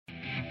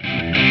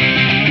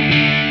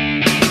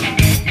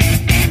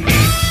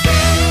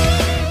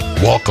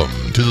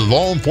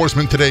Law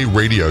Enforcement Today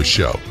radio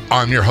show.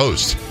 I'm your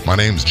host. My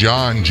name's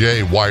John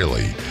J.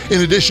 Wiley.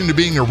 In addition to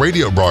being a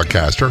radio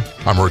broadcaster,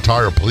 I'm a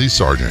retired police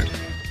sergeant.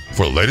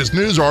 For the latest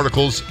news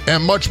articles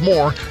and much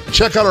more,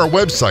 check out our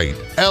website,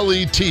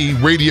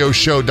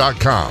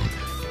 letradioshow.com.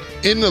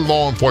 In the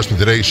Law Enforcement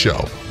Today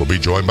show, we'll be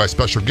joined by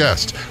special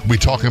guests. We'll be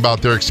talking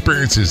about their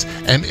experiences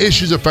and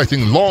issues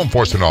affecting law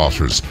enforcement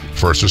officers,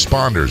 first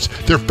responders,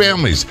 their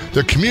families,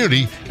 their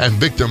community, and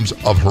victims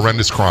of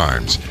horrendous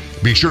crimes.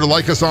 Be sure to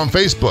like us on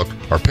Facebook.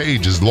 Our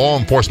page is Law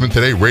Enforcement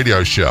Today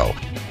Radio Show.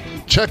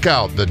 Check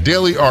out the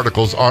daily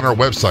articles on our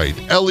website,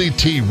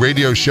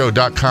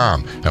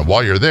 letradioshow.com. And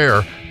while you're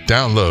there,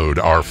 download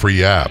our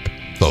free app.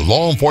 The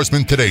Law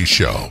Enforcement Today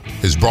show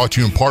is brought to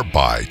you in part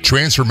by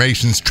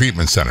Transformations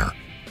Treatment Center.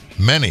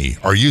 Many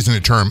are using the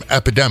term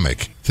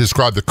epidemic to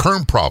describe the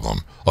current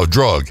problem of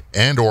drug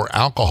and or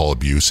alcohol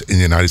abuse in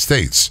the United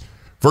States.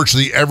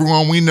 Virtually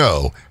everyone we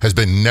know has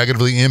been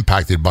negatively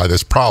impacted by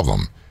this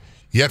problem.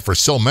 Yet for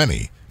so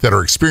many that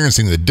are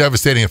experiencing the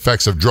devastating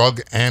effects of drug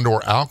and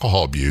or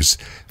alcohol abuse,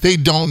 they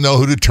don't know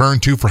who to turn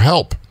to for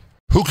help.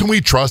 Who can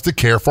we trust to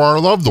care for our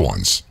loved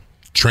ones?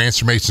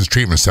 Transformations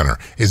Treatment Center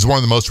is one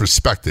of the most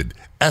respected,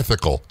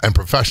 ethical, and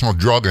professional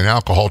drug and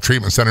alcohol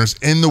treatment centers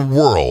in the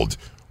world,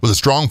 with a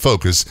strong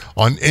focus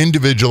on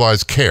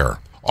individualized care,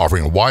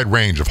 offering a wide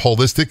range of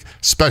holistic,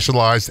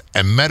 specialized,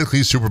 and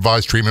medically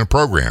supervised treatment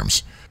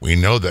programs. We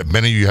know that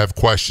many of you have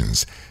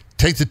questions.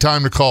 Take the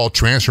time to call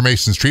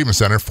Transformations Treatment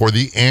Center for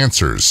the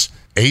answers.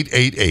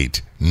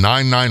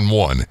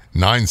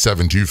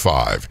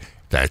 888-991-9725.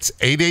 That's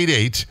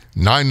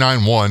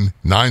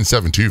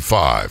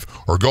 888-991-9725.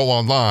 Or go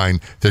online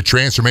to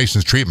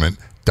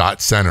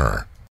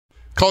transformationstreatment.center.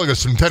 Calling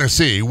us from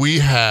Tennessee, we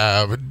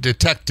have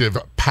Detective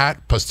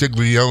Pat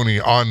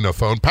Postiglione on the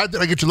phone. Pat,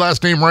 did I get your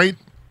last name right?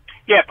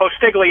 Yeah,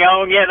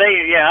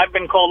 Postiglione. I've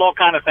been called all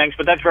kind of things,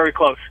 but that's very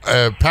close.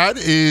 Pat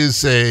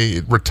is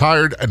a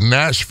retired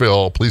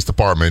Nashville Police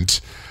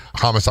Department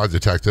homicide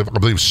detective. I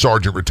believe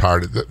sergeant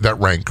retired at that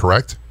rank,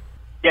 correct?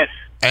 Yes.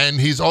 And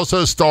he's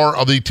also a star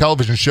of the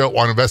television show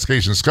on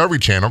Investigation Discovery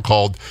Channel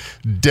called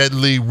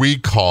Deadly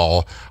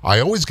Recall. I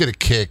always get a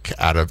kick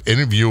out of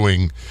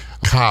interviewing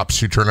cops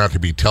who turn out to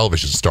be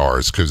television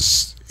stars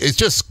because it's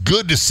just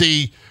good to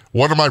see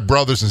one of my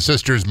brothers and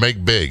sisters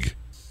make big.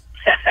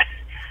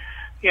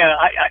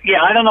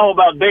 I don't know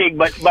about big,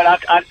 but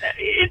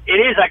it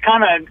is. I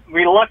kind of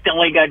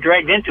reluctantly got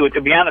dragged into it,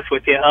 to be honest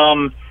with you.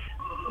 I'm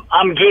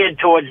geared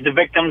towards the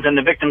victims and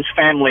the victims'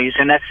 families,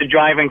 and that's the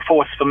driving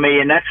force for me,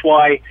 and that's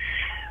why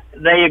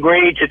they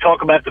agreed to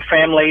talk about the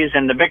families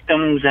and the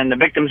victims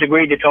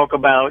agreed to talk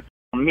about,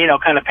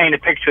 kind of paint a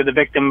picture of the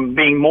victim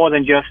being more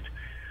than just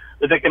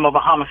the victim of a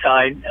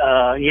homicide,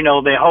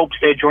 their hopes,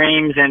 their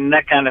dreams, and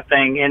that kind of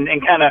thing, and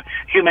kind of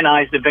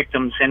humanize the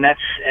victims, and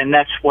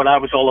that's what I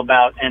was all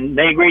about. And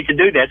they agreed to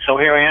do that, so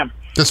here I am.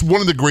 That's one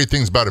of the great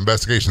things about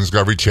Investigation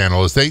Discovery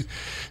Channel is the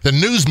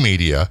news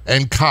media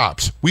and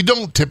cops, we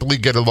don't typically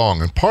get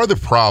along. And part of the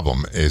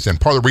problem is,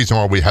 and part of the reason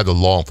why we had the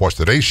Law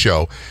Enforcement Today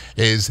show,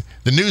 is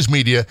the news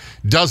media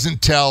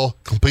doesn't tell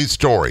complete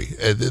story.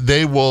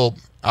 They will...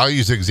 I'll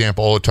use the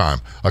example all the time.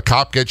 A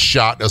cop gets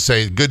shot. They'll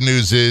say, good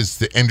news is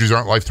the injuries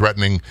aren't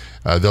life-threatening.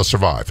 They'll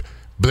survive.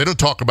 But they don't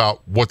talk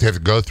about what they have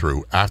to go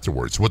through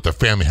afterwards, what the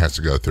family has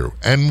to go through.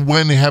 And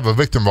when they have a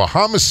victim of a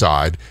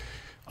homicide,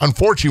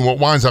 unfortunately, what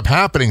winds up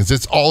happening is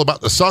it's all about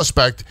the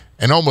suspect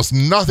and almost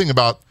nothing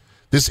about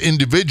this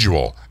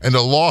individual and the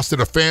loss to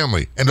the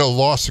family and the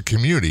loss to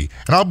community.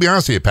 And I'll be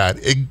honest with you, Pat,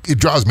 it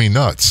drives me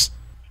nuts.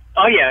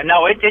 Oh, yeah.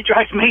 No, it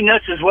drives me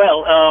nuts as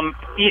well.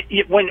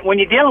 When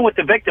you're dealing with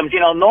the victims,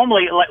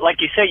 normally,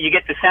 like you say, you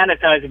get the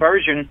sanitized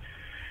version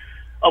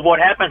of what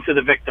happens to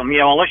the victim.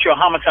 Unless you're a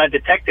homicide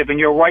detective and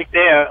you're right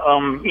there,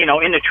 in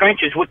the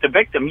trenches with the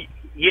victim,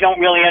 you don't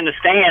really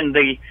understand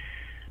the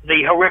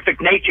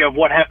horrific nature of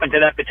what happened to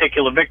that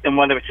particular victim,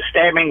 whether it's a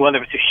stabbing,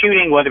 whether it's a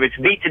shooting, whether it's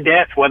beat to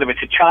death, whether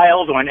it's a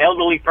child or an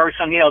elderly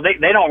person.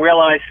 They don't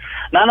realize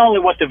not only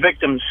what the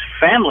victims'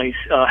 families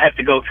have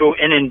to go through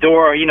and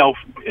endure,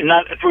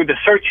 not through the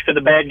search for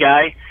the bad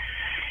guy,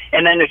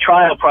 and then the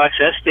trial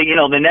process, the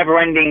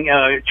never-ending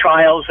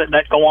trials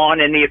that go on,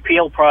 and the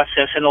appeal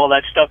process and all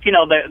that stuff.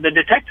 The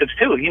detectives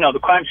too. The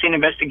crime scene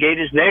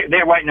investigators,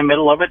 they're right in the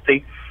middle of it.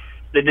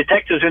 The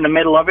detectives are in the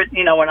middle of it,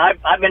 and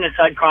I've been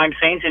inside crime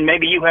scenes, and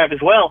maybe you have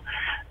as well.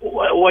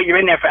 Well, you're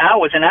in there for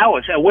hours and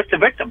hours with the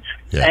victims,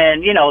 yeah.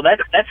 And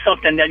that's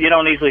something that you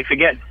don't easily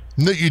forget.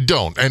 No, you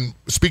don't. And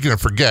speaking of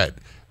forget,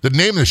 the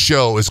name of the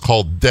show is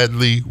called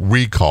Deadly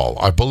Recall.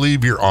 I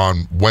believe you're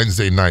on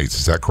Wednesday nights.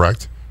 Is that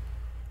correct?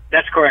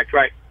 That's correct,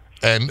 right.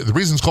 And the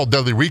reason it's called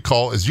Deadly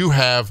Recall is you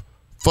have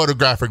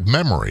photographic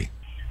memory.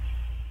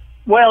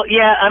 Well,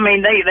 yeah, I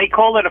mean, they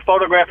call it a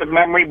photographic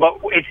memory, but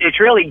it's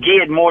really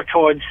geared more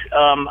towards.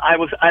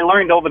 I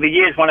learned over the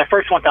years when I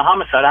first went to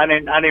homicide, I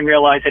didn't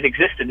realize it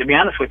existed, to be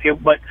honest with you.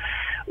 But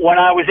when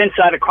I was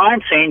inside of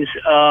crime scenes,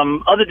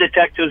 other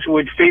detectives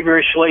would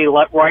feverishly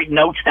write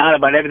notes down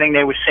about everything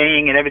they were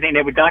seeing and everything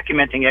they were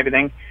documenting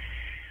everything.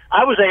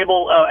 I was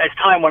able, as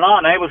time went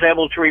on, I was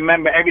able to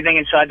remember everything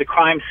inside the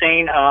crime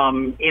scene,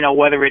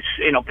 whether it's,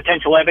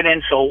 potential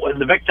evidence or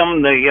the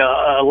victim,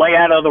 the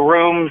layout of the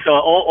rooms,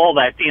 all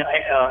that,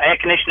 air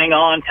conditioning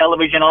on,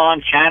 television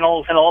on,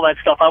 channels, and all that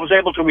stuff. I was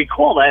able to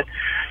recall that.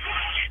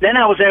 Then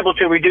I was able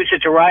to reduce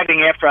it to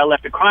writing after I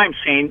left the crime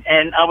scene,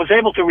 and I was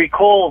able to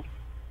recall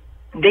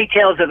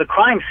details of the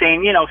crime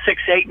scene,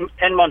 6, 8,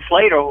 10 months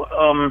later.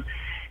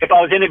 If I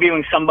was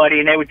interviewing somebody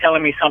and they were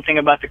telling me something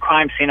about the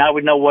crime scene, I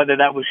would know whether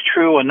that was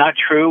true or not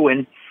true.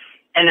 And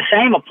the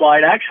same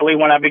applied, actually,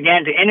 when I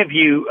began to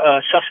interview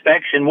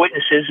suspects and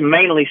witnesses,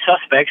 mainly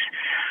suspects.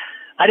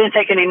 I didn't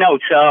take any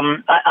notes.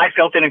 I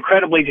felt it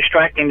incredibly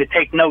distracting to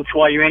take notes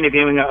while you're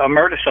interviewing a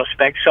murder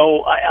suspect.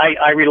 So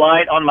I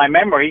relied on my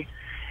memory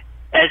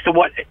as to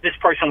what this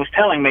person was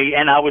telling me,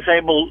 and I was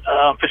able,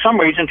 for some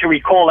reason, to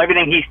recall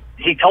everything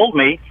he told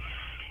me.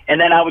 And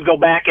then I would go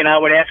back and I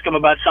would ask him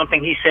about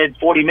something he said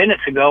 40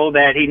 minutes ago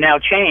that he now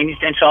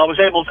changed. And so I was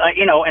able to,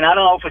 and I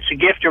don't know if it's a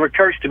gift or a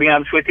curse, to be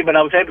honest with you, but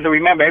I was able to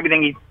remember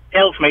everything he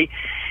tells me.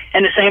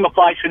 And the same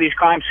applies for these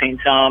crime scenes.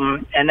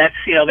 And that's,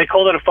 they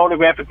call it a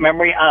photographic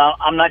memory.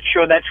 I'm not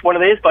sure that's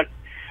what it is, but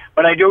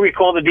I do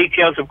recall the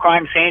details of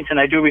crime scenes, and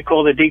I do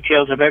recall the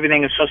details of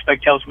everything a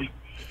suspect tells me.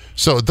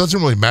 So it doesn't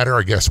really matter,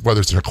 I guess,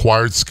 whether it's an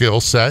acquired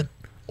skill set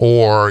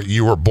or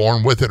you were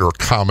born with it, or a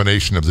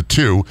combination of the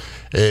two.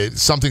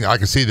 It's something I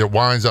can see that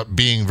winds up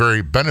being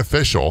very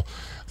beneficial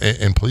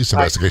in police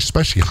investigations,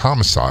 especially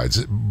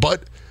homicides.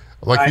 But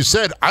like you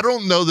said, I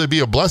don't know there'd be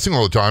a blessing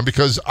all the time,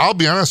 because I'll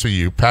be honest with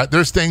you, Pat,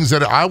 there's things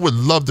that I would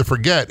love to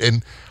forget,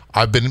 and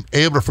I've been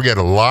able to forget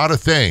a lot of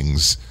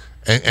things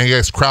and I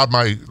guess crowd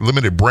my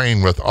limited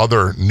brain with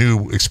other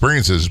new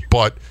experiences,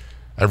 but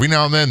every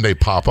now and then they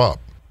pop up.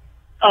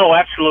 Oh,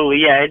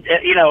 absolutely, yeah.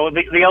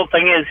 The old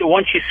thing is,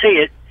 once you see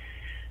it,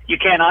 you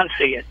can't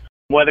unsee it.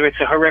 Whether it's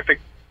a horrific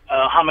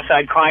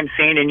homicide crime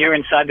scene and you're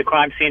inside the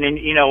crime scene and,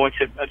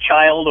 it's a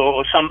child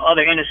or some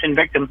other innocent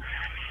victim,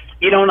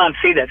 you don't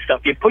unsee that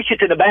stuff. You push it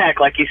to the back,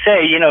 like you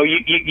say,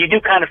 you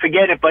do kind of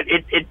forget it, but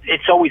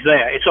it's always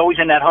there. It's always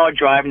in that hard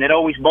drive, and it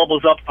always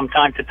bubbles up from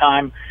time to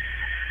time.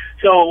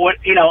 So,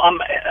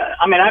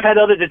 I've had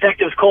other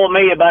detectives call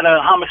me about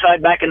a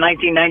homicide back in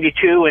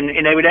 1992,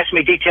 and they would ask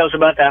me details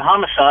about that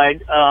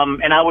homicide,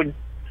 and I would,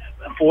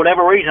 for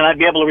whatever reason, I'd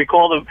be able to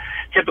recall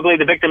typically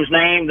the victim's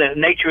name, the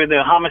nature of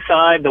the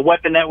homicide, the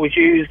weapon that was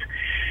used.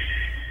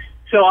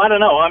 So I don't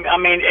know.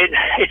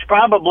 It's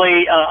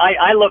probably,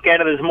 I look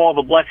at it as more of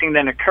a blessing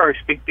than a curse,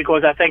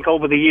 because I think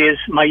over the years,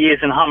 my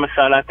years in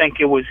homicide, I think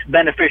it was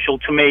beneficial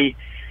to me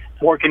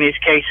working these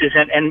cases,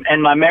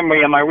 and my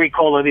memory and my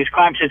recall of these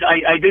crime scenes,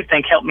 I do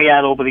think helped me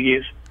out over the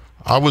years.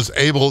 I was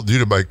able, due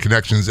to my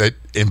connections at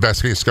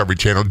Investigative Discovery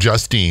Channel,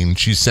 Justine,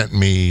 she sent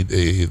me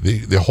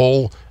the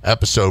whole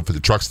episode for the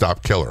Truck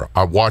Stop Killer.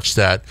 I watched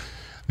that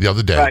the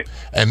other day, right.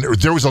 And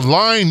there was a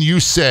line you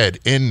said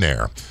in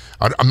there.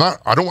 I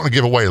don't want to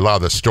give away a lot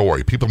of the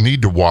story. People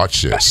need to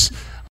watch this.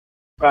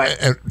 Right.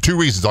 And two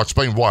reasons. I'll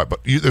explain why.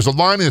 But there's a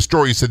line in the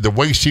story. You said the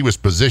way she was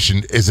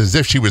positioned is as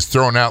if she was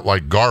thrown out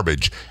like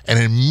garbage, and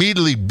it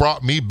immediately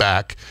brought me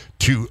back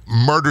to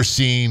murder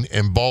scene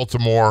in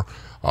Baltimore.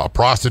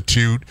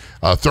 Prostitute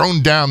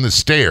thrown down the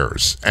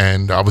stairs,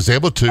 and I was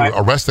able to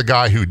arrest the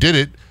guy who did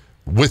it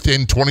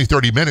within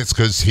 20-30 minutes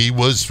because he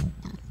was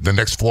the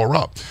next floor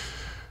up.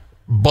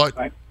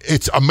 But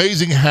it's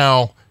amazing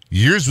how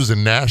years was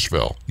in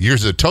Nashville,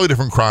 years of a totally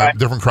different crime,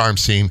 different crime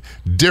scene,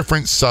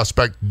 different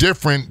suspect,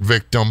 different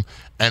victim,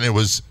 and it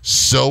was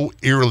so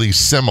eerily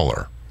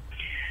similar.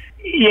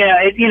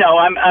 Yeah,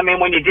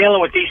 when you're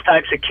dealing with these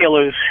types of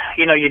killers,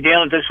 you're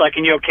dealing, just like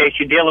in your case,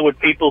 you're dealing with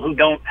people who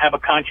don't have a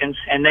conscience,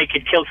 and they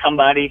could kill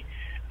somebody,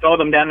 throw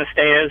them down the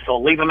stairs,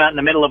 or leave them out in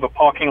the middle of a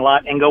parking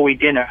lot and go eat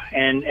dinner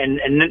and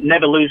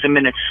never lose a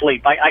minute's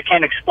sleep. I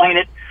can't explain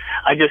it.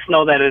 I just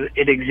know that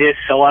it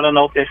exists. So I don't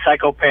know if they're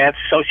psychopaths,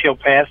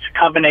 sociopaths,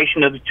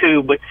 combination of the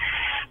two, but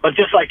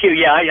just like you,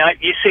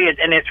 you see it,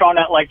 and they're thrown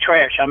out like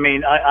trash.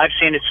 I've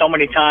seen it so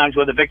many times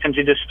where the victims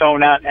are just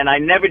thrown out, and I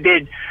never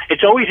did.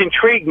 It's always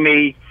intrigued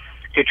me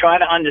to try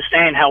to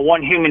understand how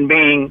one human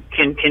being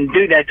can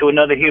do that to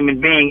another human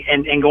being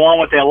and go on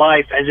with their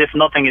life as if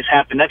nothing has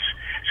happened. That's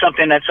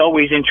something that's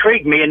always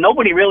intrigued me, and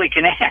nobody really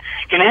can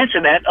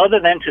answer that other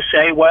than to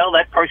say, well,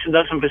 that person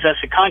doesn't possess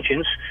a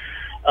conscience.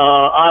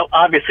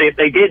 Obviously, if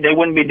they did, they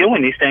wouldn't be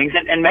doing these things,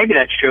 and maybe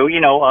that's true.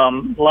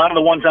 A lot of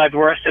the ones I've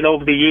arrested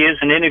over the years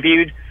and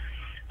interviewed,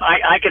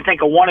 I can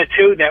think of one or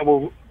two that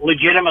were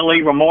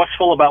legitimately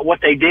remorseful about what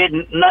they did.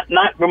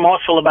 Not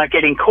remorseful about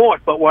getting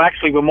caught, but were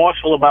actually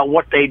remorseful about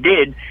what they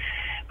did.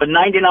 But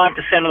 99%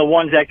 of the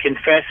ones that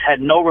confessed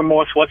had no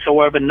remorse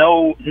whatsoever,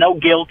 no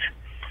guilt,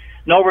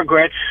 no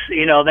regrets.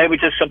 They were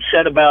just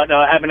upset about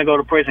having to go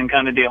to prison,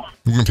 kind of deal.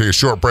 We're going to take a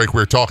short break.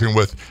 We're talking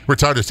with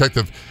retired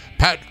detective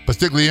Pat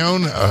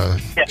Bastiglione,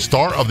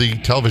 star of the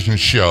television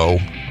show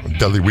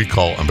Deadly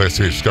Recall,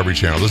 Investigative Discovery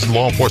Channel. This is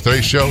Law Enforcement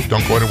Today's show.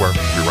 Don't go anywhere.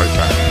 We'll be right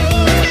back.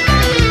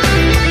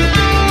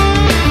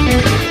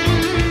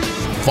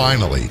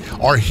 Finally,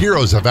 our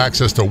heroes have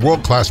access to a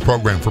world-class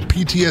program for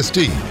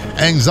PTSD,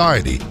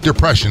 anxiety,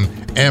 depression,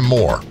 and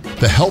more.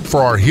 The Help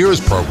for Our Heroes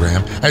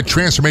program at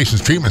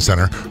Transformations Treatment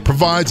Center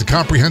provides a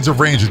comprehensive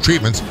range of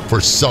treatments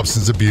for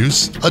substance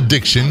abuse,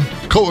 addiction,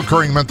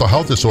 co-occurring mental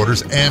health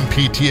disorders, and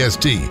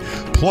PTSD.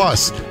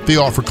 Plus, they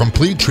offer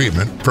complete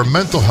treatment for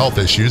mental health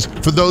issues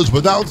for those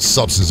without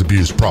substance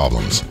abuse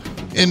problems.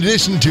 In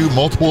addition to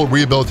multiple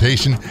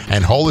rehabilitation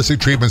and holistic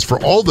treatments for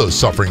all those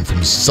suffering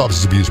from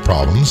substance abuse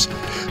problems,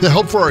 the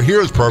Help for Our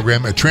Heroes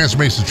program at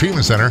Transformations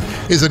Treatment Center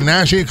is a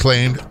nationally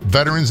acclaimed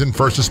veterans and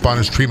first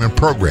responders treatment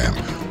program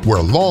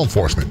where law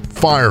enforcement,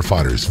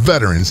 firefighters,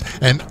 veterans,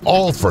 and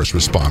all first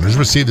responders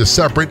receive the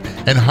separate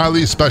and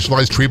highly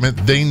specialized treatment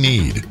they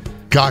need.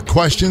 Got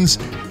questions?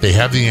 They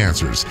have the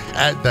answers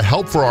at the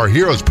Help for Our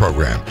Heroes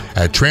program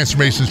at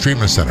Transformations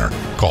Treatment Center.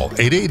 Call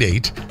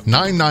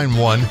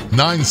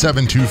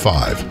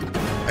 888-991-9725.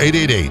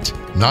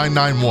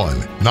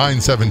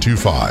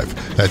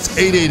 888-991-9725. That's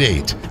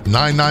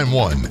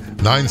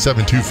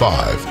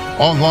 888-991-9725.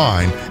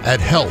 Online at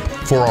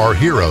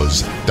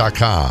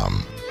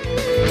helpforourheroes.com.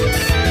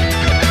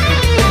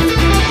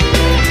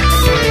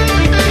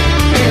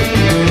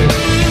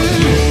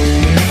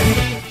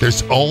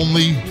 There's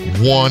only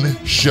one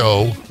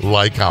show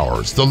like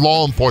ours, the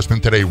Law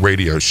Enforcement Today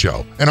radio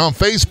show. And on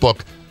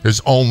Facebook,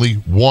 there's only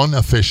one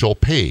official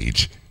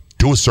page.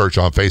 Do a search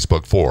on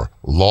Facebook for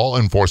Law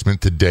Enforcement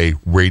Today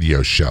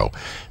radio show.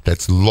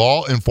 That's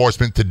Law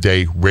Enforcement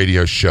Today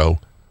radio show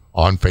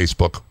on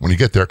Facebook. When you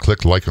get there,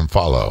 click like and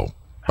follow.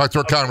 Back to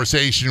our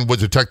conversation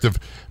with Detective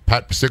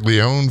Pat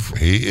Pastiglione.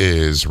 He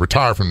is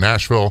retired from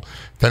Nashville,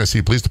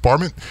 Tennessee Police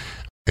Department.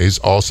 He's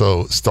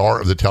also star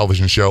of the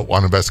television show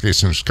on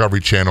Investigation Discovery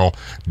Channel,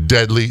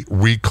 Deadly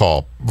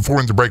Recall. Before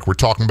we went to break, we're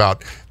talking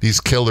about these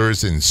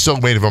killers, and so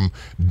many of them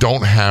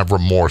don't have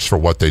remorse for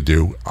what they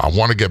do. I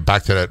want to get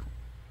back to that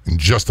in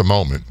just a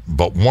moment,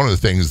 but one of the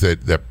things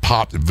that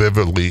popped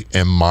vividly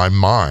in my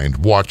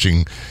mind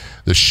watching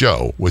the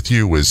show with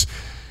you was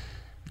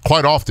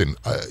quite often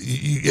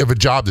you have a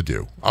job to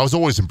do. I was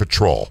always in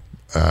patrol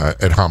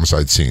at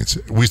homicide scenes.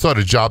 We still had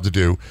a job to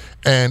do,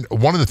 and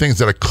one of the things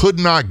that I could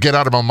not get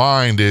out of my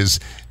mind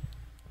is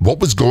what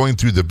was going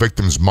through the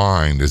victim's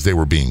mind as they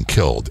were being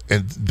killed,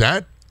 and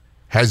that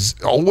has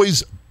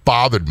always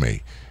bothered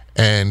me.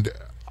 And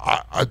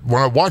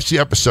when I watched the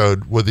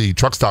episode with the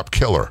truck stop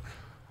killer,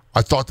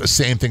 I thought the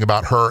same thing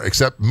about her,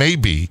 except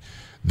maybe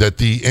that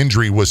the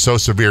injury was so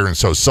severe and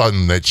so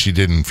sudden that she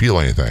didn't feel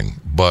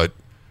anything. But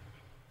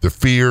the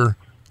fear,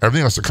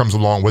 everything else that comes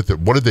along with it,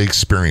 what did they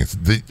experience?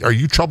 Are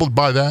you troubled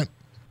by that?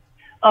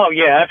 Oh,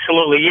 yeah,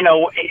 absolutely. You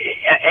know,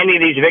 any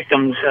of these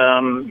victims,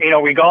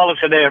 regardless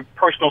of their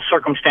personal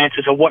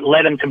circumstances or what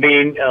led them to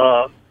being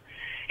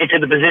into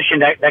the position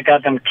that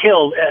got them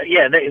killed,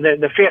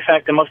 the fear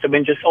factor must have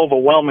been just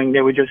overwhelming.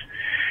 There were just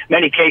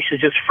many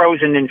cases just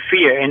frozen in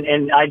fear.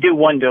 And I do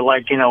wonder,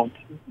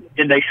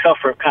 did they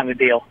suffer kind of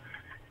deal?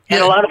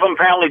 And a lot of them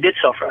apparently did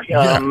suffer,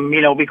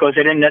 because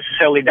they didn't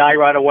necessarily die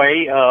right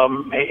away.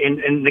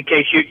 In the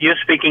case you're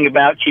speaking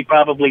about, she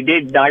probably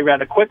did die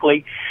rather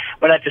quickly.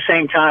 But at the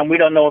same time, we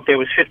don't know if there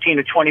was 15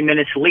 or 20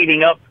 minutes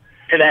leading up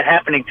to that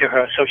happening to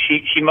her. So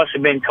she must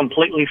have been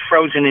completely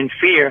frozen in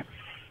fear,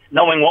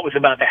 knowing what was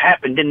about to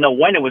happen. Didn't know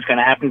when it was going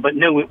to happen, but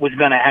knew it was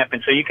going to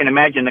happen. So you can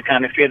imagine the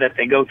kind of fear that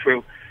they go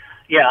through.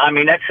 Yeah, I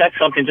mean, that's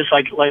something just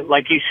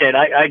like you said.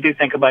 I do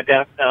think about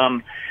that.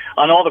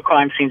 On all the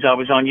crime scenes I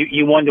was on,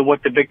 you wonder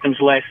what the victim's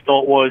last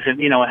thought was,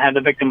 and how the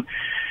victim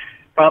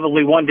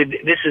probably wondered,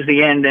 this is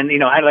the end, and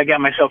how did I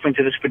get myself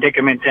into this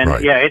predicament? And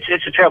right. Yeah,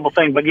 it's a terrible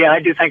thing, but yeah, I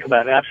do think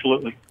about it,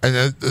 absolutely.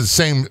 And the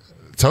same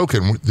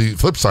token, the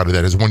flip side of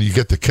that is when you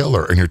get the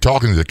killer and you're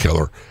talking to the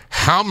killer,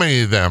 how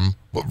many of them,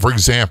 for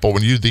example,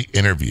 when you do the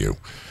interview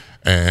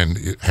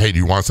and, hey, do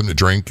you want something to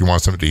drink? You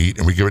want something to eat?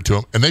 And we give it to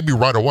them, and they'd be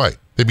right away.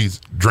 They'd be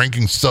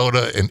drinking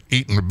soda and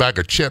eating a bag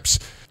of chips,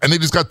 and they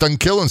just got done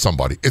killing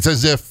somebody. It's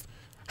as if,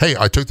 hey,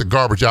 I took the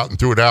garbage out and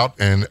threw it out,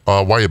 and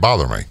why are you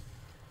bothering me?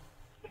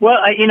 Well,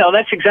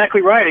 that's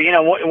exactly right.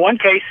 In one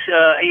case,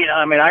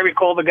 I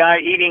recall the guy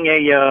eating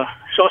a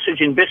sausage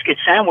and biscuit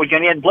sandwich,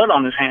 and he had blood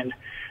on his hand.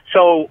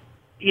 So,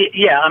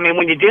 yeah, I mean,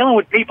 when you're dealing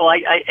with people,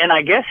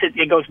 I guess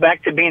it goes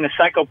back to being a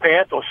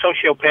psychopath or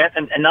sociopath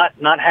and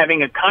not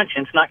having a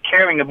conscience, not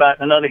caring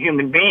about another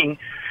human being,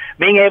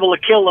 being able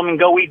to kill them and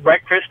go eat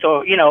breakfast,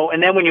 or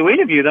and then when you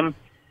interview them,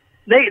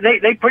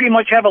 they pretty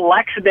much have a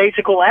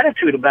lackadaisical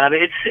attitude about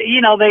it. It's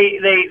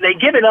they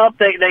give it up.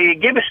 They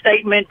give a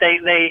statement.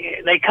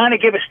 They kind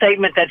of give a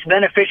statement that's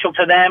beneficial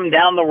to them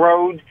down the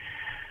road.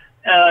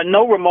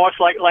 No remorse,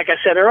 like I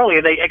said earlier.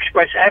 They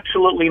express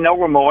absolutely no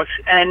remorse.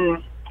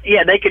 And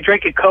yeah, they could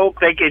drink a Coke.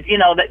 They could,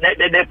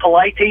 they're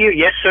polite to you.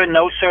 Yes, sir.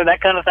 No, sir.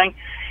 That kind of thing.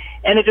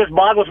 And it just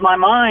boggles my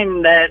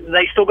mind that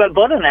they still got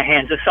blood in their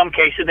hands. In some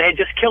cases, they had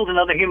just killed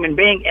another human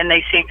being, and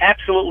they seem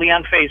absolutely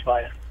unfazed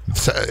by it.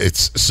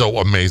 It's so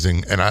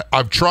amazing. And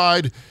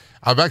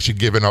I've actually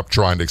given up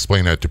trying to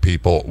explain that to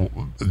people,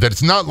 that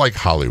it's not like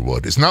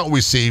Hollywood. It's not what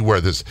we see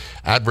where there's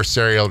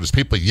adversarial, there's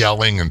people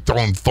yelling and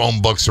throwing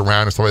phone books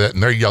around and stuff like that,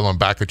 and they're yelling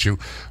back at you.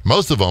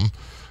 Most of them,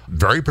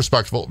 very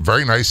respectful,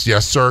 very nice,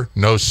 yes, sir,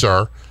 no,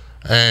 sir.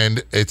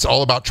 And it's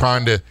all about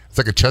it's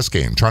like a chess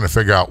game, trying to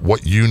figure out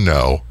what you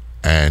know,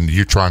 and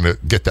you're trying to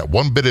get that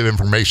one bit of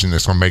information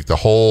that's going to make the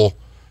whole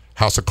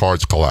house of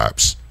cards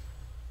collapse.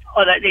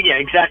 Oh, yeah,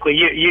 exactly.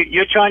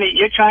 You're trying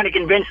to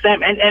convince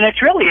them, and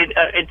it's really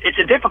it's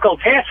a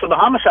difficult task for the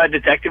homicide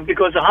detective,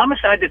 because the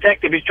homicide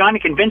detective is trying to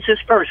convince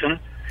this person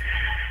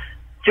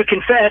to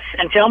confess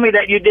and tell me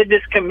that you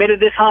committed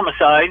this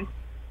homicide,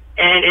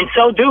 and in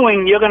so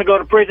doing, you're going to go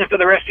to prison for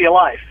the rest of your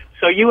life.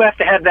 So you have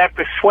to have that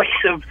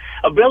persuasive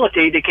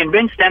ability to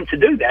convince them to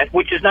do that,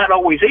 which is not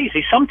always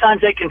easy.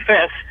 Sometimes they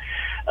confess.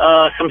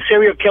 Some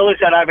serial killers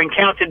that I've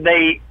encountered,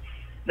 they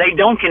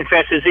don't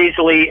confess as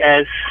easily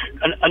as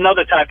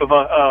another type of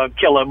a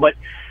killer, but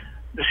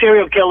the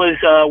serial killers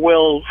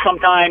will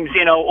sometimes,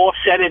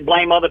 offset it,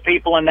 blame other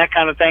people and that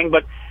kind of thing.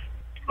 But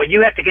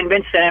you have to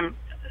convince them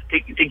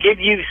to give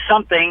you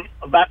something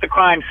about the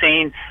crime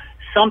scene,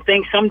 some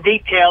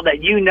detail that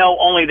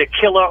only the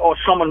killer or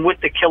someone with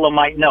the killer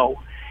might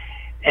know.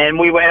 And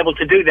we were able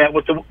to do that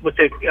with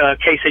the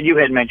case that you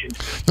had mentioned.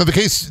 Now, the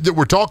case that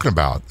we're talking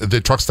about, the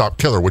truck stop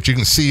killer, which you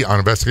can see on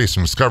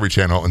Investigation Discovery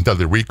Channel and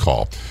Deadly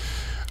Recall.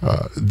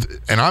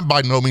 And I'm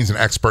by no means an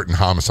expert in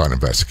homicide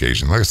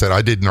investigation. Like I said,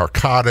 I did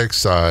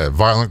narcotics,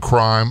 violent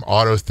crime,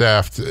 auto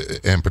theft,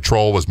 and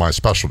patrol was my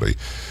specialty.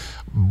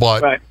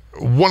 But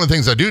one of the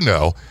things I do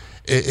know,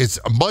 it's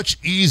much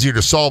easier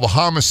to solve a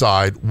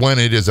homicide when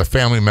it is a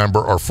family member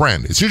or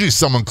friend. It's usually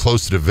someone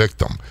close to the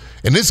victim.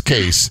 In this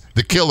case,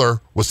 the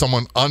killer was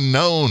someone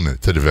unknown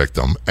to the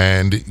victim,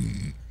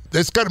 and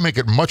that's got to make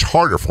it much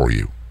harder for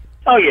you.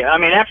 Oh, yeah. I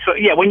mean,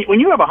 absolutely. Yeah, when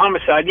you have a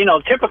homicide,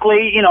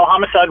 typically,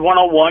 homicide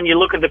 101, you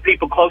look at the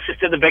people closest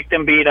to the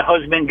victim, be it a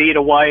husband, be it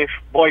a wife,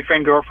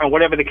 boyfriend, girlfriend,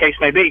 whatever the case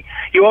may be.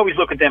 You always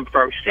look at them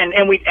first.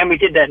 And we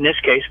did that in this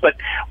case. But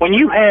when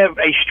you have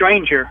a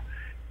stranger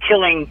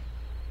killing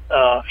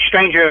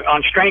stranger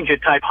on stranger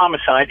type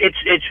homicide,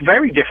 it's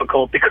very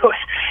difficult, because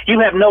you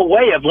have no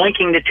way of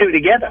linking the two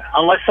together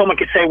unless someone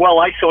could say, well,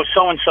 I saw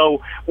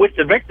so-and-so with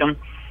the victim.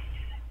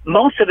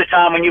 Most of the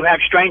time when you have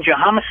stranger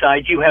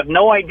homicide, you have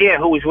no idea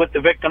who was with the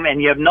victim, and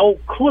you have no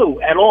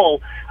clue at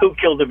all who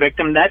killed the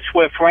victim. That's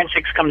where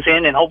forensics comes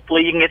in, and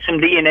hopefully you can get some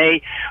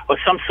DNA or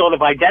some sort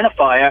of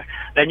identifier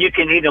that you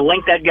can either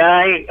link that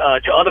guy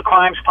to other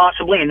crimes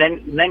possibly, and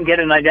then get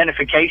an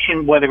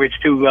identification, whether it's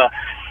to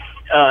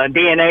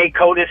DNA,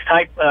 CODIS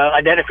type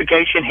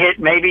identification hit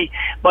maybe.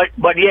 But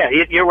yeah,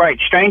 you're right.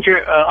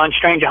 Stranger on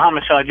stranger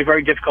homicides are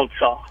very difficult to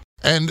solve.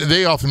 And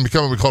they often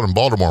become what we call in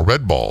Baltimore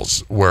red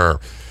balls,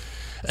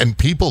 and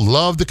people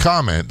love to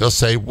comment. They'll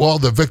say, well,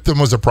 the victim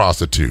was a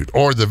prostitute,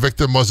 or the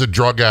victim was a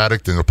drug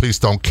addict, and the police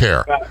don't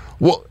care. Right.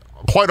 Well,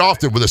 quite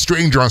often with a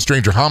stranger on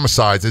stranger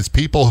homicides, it's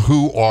people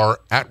who are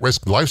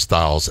at-risk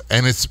lifestyles,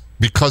 and it's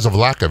because of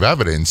lack of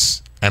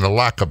evidence and a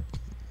lack of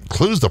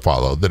clues to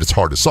follow that it's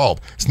hard to solve.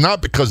 It's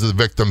not because of the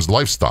victim's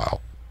lifestyle.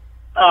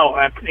 Oh,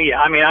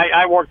 yeah. I mean,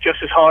 I work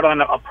just as hard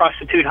on a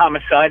prostitute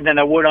homicide than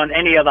I would on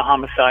any other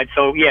homicide.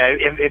 So, yeah,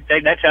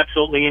 that's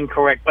absolutely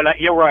incorrect. But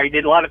you're right.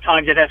 A lot of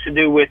times it has to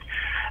do with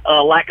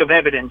lack of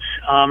evidence.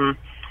 And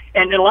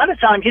a lot of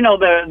times,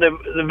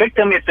 the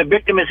victim, if the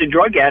victim is a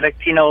drug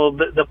addict,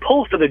 the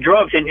pull for the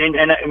drugs, and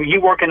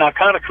you work in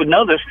narcotics would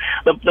know this,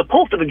 the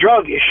pull for the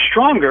drug is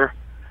stronger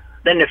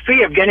than the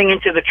fear of getting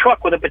into the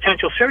truck with a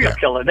potential serial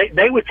killer.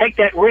 They would take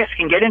that risk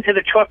and get into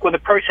the truck with a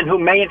person who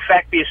may in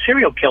fact be a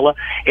serial killer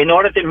in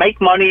order to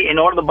make money, in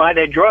order to buy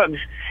their drugs.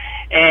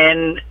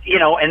 And,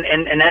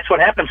 and that's what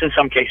happens in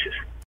some cases.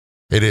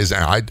 It is.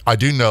 And I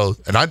do know,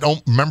 and I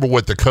don't remember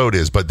what the code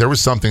is, but there was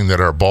something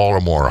that our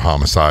Baltimore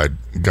homicide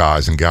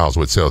guys and gals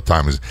would say all the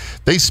time is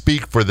they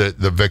speak for the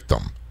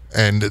victim,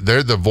 and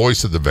they're the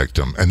voice of the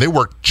victim, and they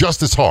work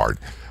just as hard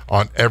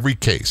on every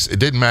case. It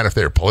didn't matter if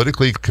they were a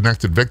politically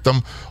connected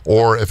victim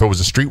or if it was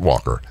a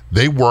streetwalker.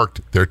 They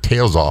worked their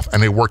tails off,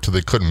 and they worked till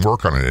they couldn't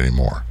work on it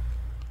anymore.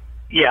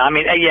 Yeah, I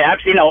mean, yeah,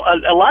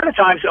 a lot of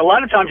times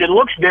it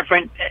looks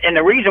different, and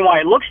the reason why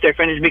it looks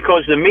different is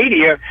because the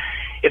media,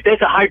 if there's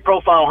a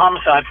high-profile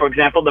homicide, for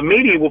example, the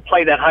media will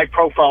play that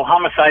high-profile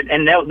homicide,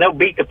 and they'll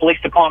beat the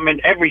police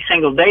department every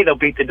single day. They'll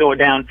beat the door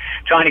down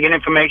trying to get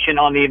information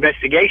on the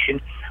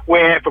investigation.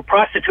 Where if a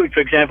prostitute, for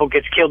example,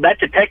 gets killed, that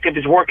detective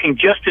is working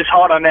just as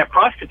hard on that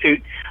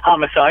prostitute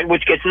homicide,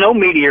 which gets no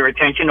media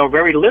attention or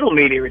very little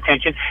media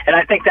attention. And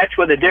I think that's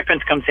where the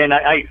difference comes in.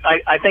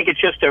 I think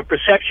it's just a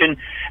perception,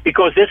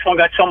 because this one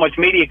got so much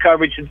media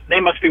coverage,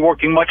 they must be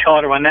working much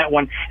harder on that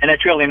one, and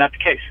that's really not the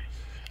case.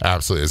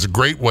 Absolutely. It's a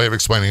great way of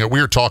explaining it. We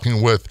are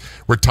talking with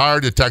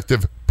retired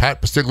detective Pat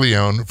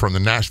Pastiglione from the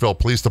Nashville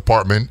Police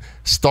Department,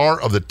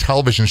 star of the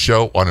television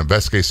show on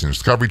Investigation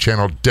Discovery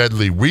Channel,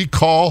 Deadly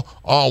Recall,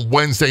 on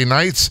Wednesday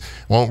nights.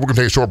 Well, we're going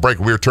to take a short break.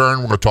 When we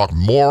return, we're going to talk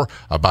more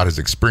about his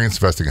experience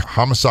investigating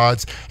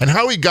homicides and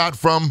how he got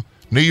from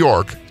New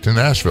York to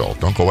Nashville.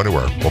 Don't go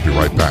anywhere. We'll be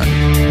right back.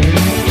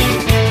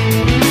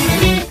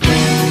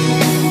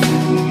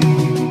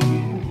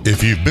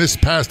 If you've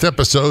missed past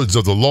episodes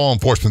of the Law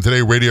Enforcement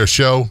Today radio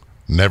show,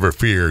 Never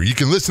fear. You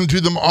can listen to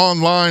them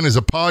online as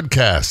a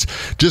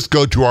podcast. Just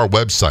go to our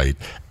website,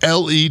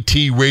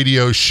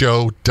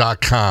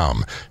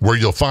 letradioshow.com, where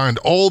you'll find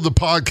all the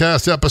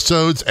podcast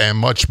episodes and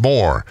much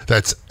more.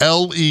 That's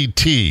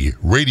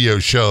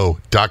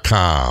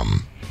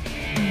letradioshow.com.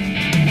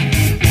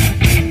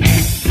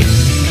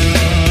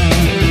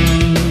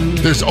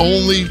 There's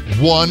only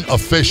one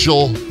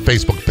official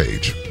Facebook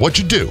page. What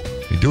you do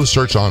a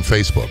search on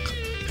Facebook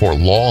for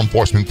Law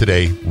Enforcement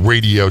Today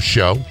Radio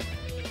Show.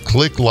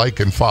 Click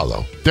like and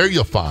follow. There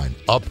you'll find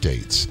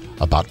updates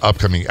about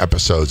upcoming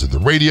episodes of the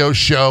radio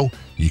show.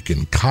 You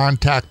can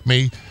contact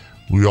me.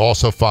 We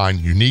also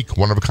find unique,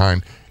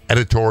 one-of-a-kind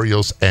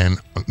editorials and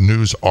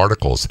news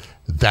articles.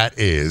 That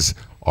is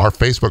our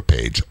Facebook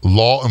page,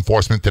 Law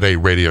Enforcement Today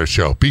Radio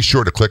Show. Be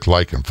sure to click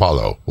like and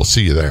follow. We'll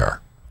see you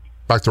there.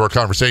 Back to our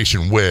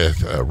conversation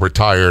with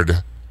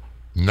retired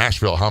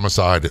Nashville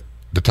homicide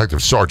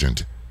detective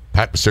sergeant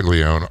Pat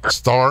Basiglione,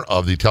 star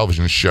of the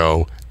television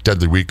show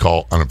Deadly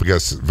Recall on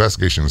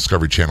Investigation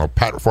Discovery Channel.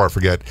 Pat, before I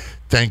forget,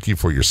 thank you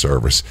for your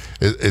service.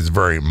 It's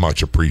very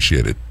much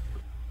appreciated.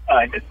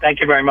 Thank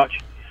you very much.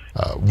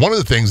 One of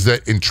the things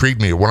that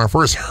intrigued me when I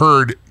first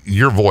heard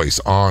your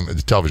voice on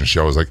the television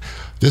show was like,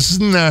 this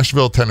is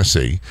Nashville,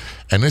 Tennessee,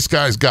 and this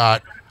guy's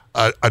got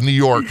a New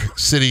York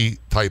City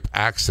type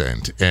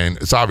accent, and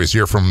it's obvious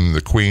you're from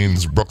the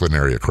Queens, Brooklyn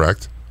area,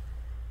 correct?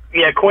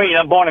 Yeah, Queens.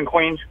 I'm born in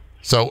Queens.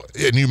 So,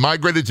 and you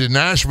migrated to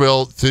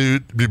Nashville to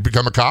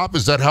become a cop?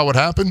 Is that how it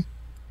happened?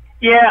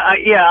 Yeah.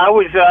 I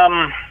was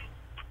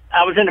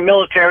in the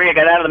military. I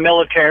got out of the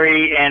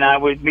military, and I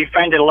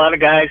befriended a lot of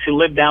guys who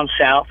lived down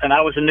south, and I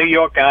was a New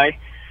York guy.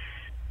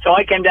 So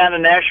I came down to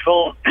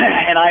Nashville,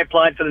 and I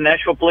applied for the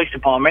Nashville Police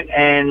Department,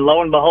 and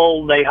lo and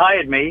behold, they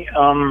hired me.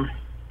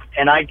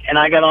 And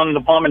I got on the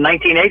department in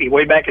 1980,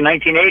 way back in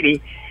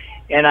 1980,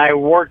 and I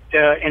worked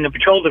in the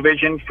patrol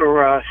division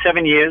for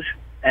 7 years.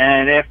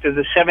 And after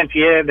the 7th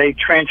year, they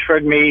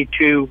transferred me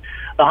to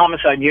the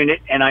homicide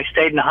unit, and I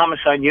stayed in the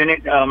homicide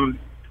unit,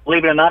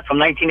 believe it or not, from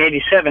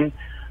 1987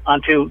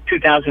 until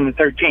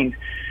 2013.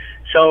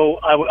 So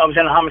I was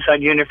in the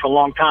homicide unit for a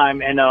long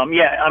time. And,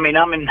 I'm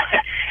in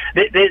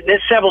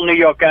there's several New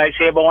York guys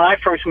here, but when I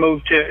first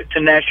moved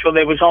to Nashville,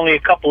 there was only a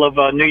couple of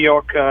New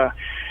York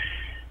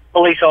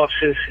police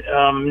officers.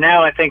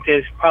 Now I think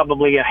there's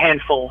probably a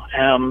handful.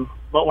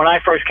 But when I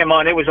first came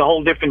on, it was a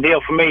whole different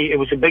deal for me. It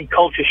was a big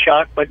culture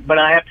shock, but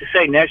I have to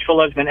say, Nashville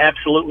has been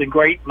absolutely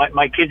great.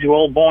 My kids were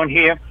all born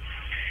here.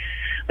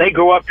 They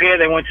grew up here.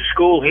 They went to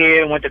school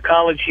here, went to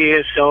college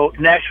here. So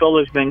Nashville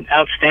has been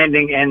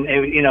outstanding, and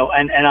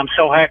I'm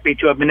so happy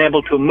to have been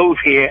able to move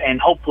here, and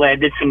hopefully I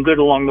did some good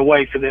along the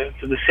way for the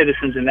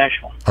citizens in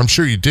Nashville. I'm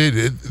sure you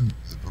did.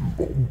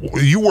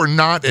 You were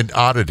not an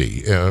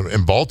oddity.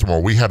 In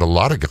Baltimore, we had a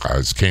lot of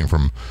guys came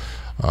from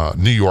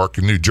New York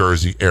and New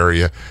Jersey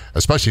area,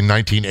 especially in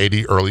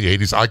 1980, early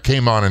 80s. I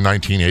came on in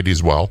 1980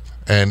 as well.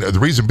 And the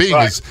reason being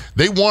is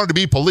they wanted to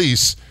be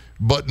police,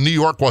 but New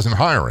York wasn't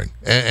hiring.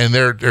 And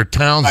their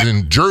towns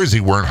in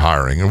Jersey weren't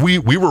hiring. And we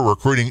were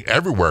recruiting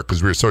everywhere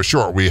because we were so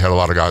short. We had a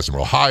lot of guys from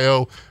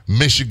Ohio,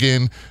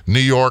 Michigan,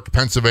 New York,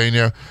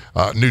 Pennsylvania,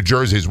 New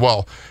Jersey as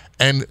well.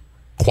 And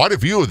quite a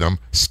few of them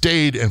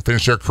stayed and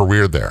finished their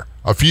career there.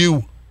 A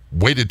few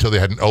waited till they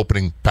had an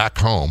opening back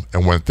home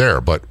and went there.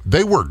 But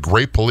they were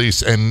great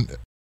police. And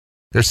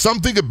there's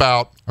something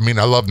about,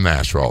 I love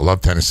Nashville. I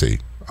love Tennessee.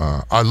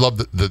 I love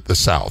the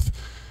South.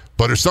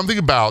 But there's something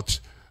about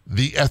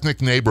the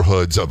ethnic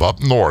neighborhoods of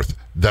up north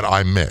that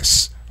I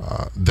miss,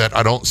 that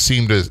I don't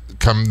seem to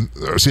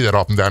see that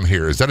often down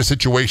here. Is that a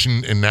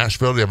situation in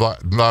Nashville? Do you have a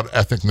lot of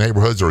ethnic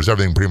neighborhoods, or is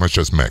everything pretty much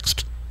just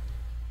mixed?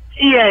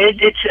 Yeah,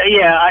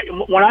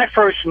 when I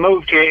first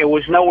moved here, it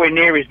was nowhere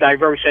near as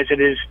diverse as it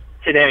is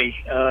today.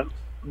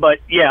 But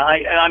yeah,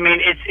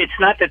 it's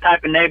not the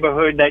type of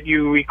neighborhood that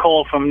you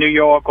recall from New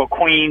York or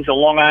Queens or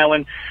Long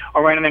Island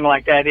or anything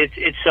like that. It's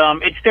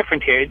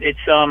different here.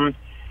 It's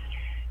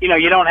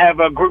you don't have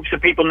groups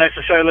of people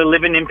necessarily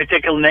living in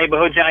particular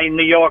neighborhoods. In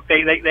New York,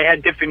 they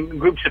had different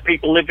groups of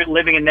people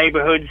living in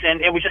neighborhoods,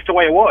 and it was just the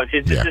way it was.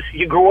 Just,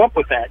 you grew up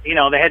with that.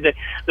 They had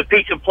the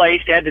pizza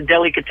place, they had the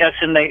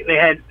delicatessen, they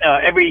had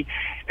every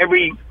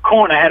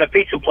corner had a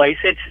pizza place.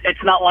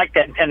 It's not like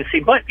that in Tennessee.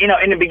 But in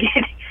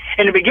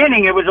the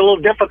beginning, it was a little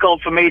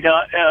difficult for me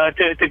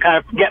to kind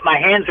of get my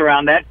hands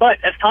around that.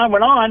 But as time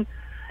went on,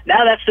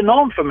 now that's the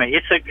norm for me.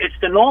 It's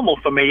the normal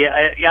for me.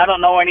 I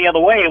don't know any other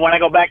way. When I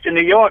go back to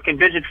New York and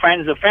visit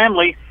friends or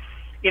family,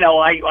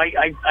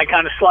 I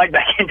kind of slide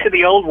back into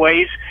the old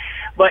ways.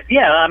 But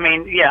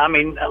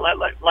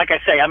like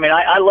I say,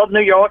 I love New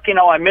York.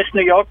 I miss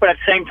New York, but at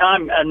the same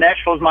time,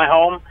 Nashville's my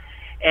home,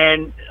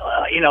 and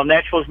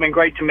Nashville's been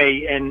great to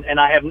me, and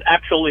I have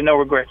absolutely no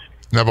regrets.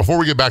 Now, before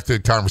we get back to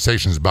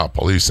conversations about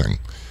policing,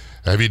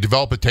 have you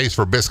developed a taste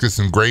for biscuits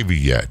and gravy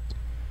yet?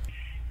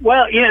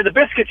 Well, the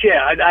biscuits.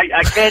 Yeah,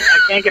 I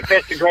can't get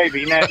past the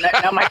gravy. Now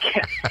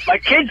my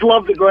kids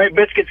love the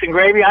biscuits and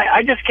gravy.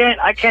 I just can't.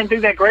 I can't do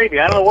that gravy.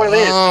 I don't know what it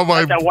is. Oh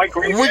my! That white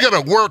gravy. We got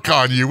to work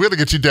on you. We got to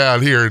get you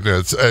down here and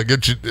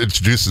get you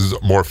introduces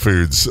more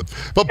foods.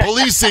 But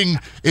policing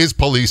is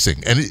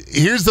policing, and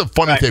here's the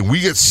funny thing: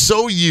 we get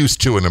so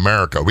used to in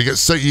America. We get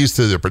so used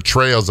to the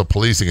portrayals of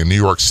policing in New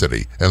York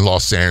City and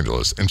Los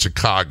Angeles and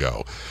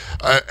Chicago,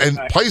 and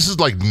places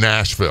like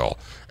Nashville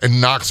and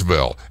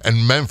Knoxville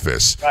and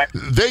Memphis.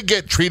 They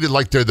get treated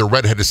like they're the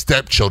redheaded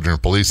stepchildren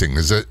of policing,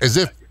 as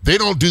if they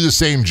don't do the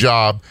same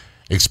job,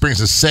 experience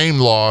the same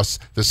loss,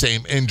 the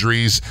same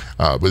injuries,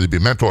 whether it be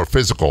mental or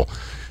physical.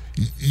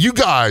 You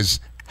guys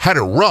had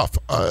it rough.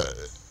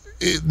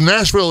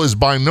 Nashville is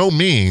by no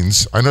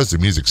means, I know it's a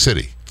music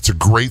city. It's a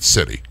great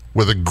city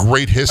with a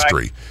great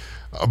history,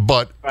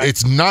 but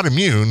it's not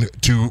immune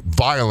to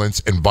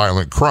violence and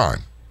violent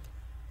crime.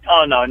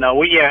 Oh, no.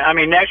 I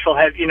mean, Nashville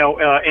had,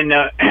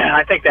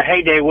 I think the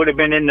heyday would have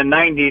been in the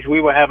 90s.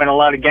 We were having a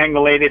lot of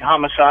gang-related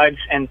homicides,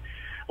 and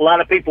a lot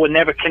of people would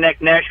never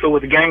connect Nashville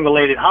with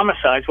gang-related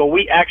homicides. Well,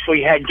 we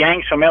actually had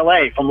gangs from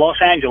L.A., from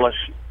Los Angeles,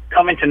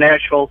 coming to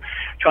Nashville,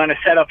 trying to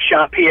set up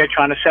shop here,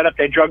 trying to set up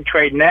their drug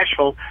trade in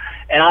Nashville.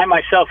 And I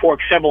myself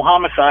worked several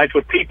homicides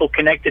with people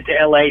connected to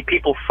L.A.,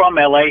 people from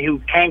L.A. who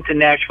came to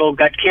Nashville,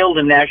 got killed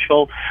in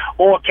Nashville,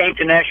 or came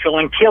to Nashville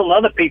and killed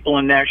other people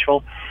in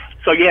Nashville.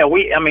 So, yeah,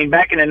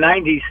 back in the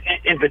 90s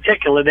in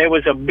particular, there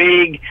was a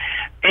big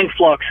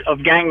influx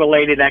of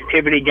gang-related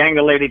activity,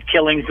 gang-related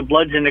killings. The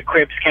Bloods and the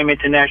Crips came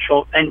into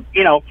Nashville. And,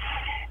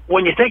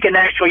 when you think of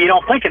Nashville, you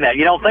don't think of that.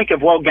 You don't think of,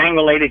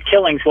 gang-related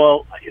killings.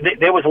 Well,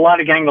 there was a lot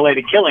of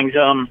gang-related killings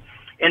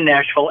in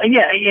Nashville. And,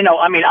 yeah,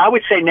 I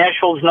would say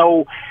Nashville's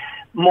no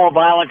more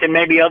violent than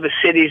maybe other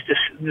cities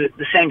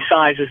the same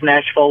size as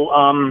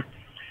Nashville.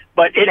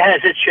 But it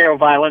has its share of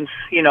violence.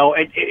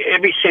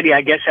 Every city,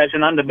 I guess, has an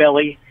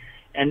underbelly.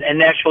 And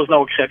Nashville's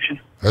no exception.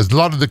 Is a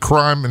lot of the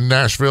crime in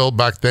Nashville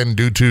back then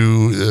due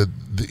to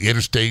the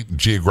interstate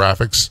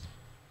geographics?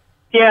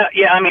 Yeah.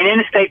 I mean,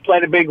 interstate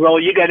played a big role.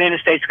 You got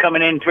interstates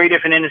coming in, 3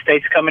 different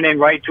interstates coming in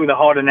right through the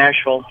heart of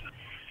Nashville.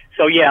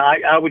 So, yeah,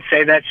 I would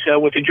say that's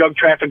with the drug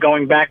traffic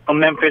going back from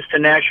Memphis to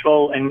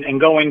Nashville and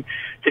going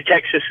to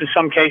Texas in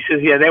some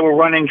cases. Yeah, they were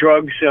running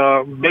drugs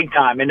big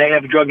time, and they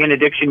have drug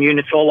interdiction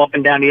units all up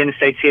and down the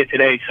interstates here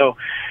today. So,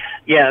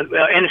 yeah,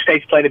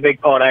 interstates played a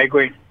big part. I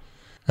agree.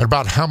 And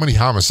about how many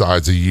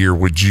homicides a year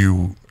would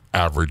you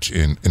average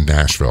in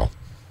Nashville?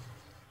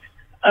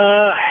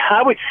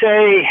 I would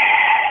say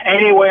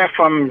anywhere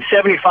from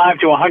 75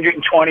 to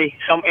 120.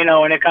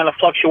 And it kind of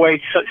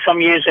fluctuates.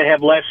 Some years they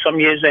have less, some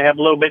years they have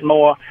a little bit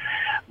more.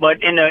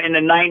 But in the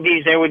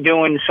 90s, they were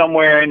doing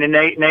somewhere in the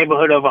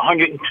neighborhood of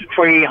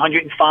 103,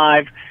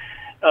 105,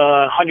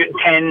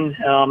 110.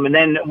 And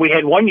then we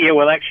had one year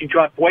where it actually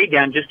dropped way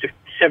down just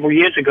several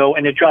years ago,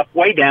 and it dropped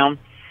way down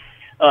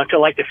to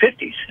like the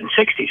 50s and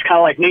 60s, kind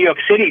of like New York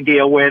City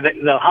deal where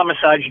the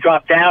homicides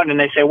drop down and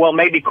they say, well,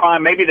 maybe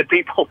the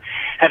people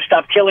have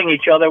stopped killing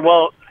each other.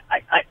 Well,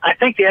 I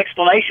think the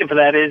explanation for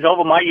that is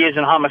over my years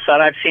in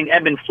homicide, I've seen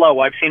ebb and flow.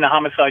 I've seen the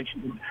homicides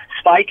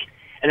spike,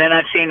 and then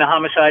I've seen the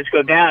homicides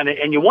go down.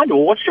 And you wonder,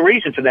 well, what's the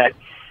reason for that?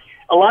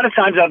 A lot of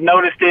times I've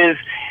noticed is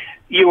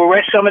you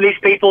arrest some of these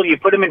people, you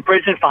put them in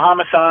prison for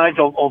homicides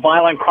or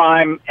violent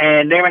crime,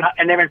 and they're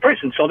in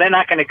prison, so they're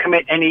not going to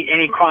commit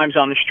any crimes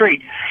on the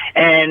street.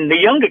 And the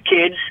younger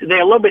kids,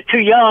 they're a little bit too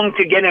young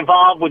to get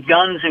involved with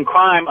guns and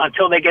crime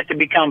until they get to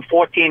become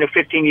 14 or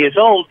 15 years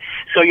old.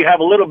 So you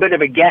have a little bit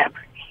of a gap.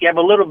 You have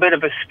a little bit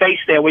of a space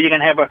there where you're going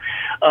to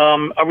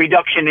have a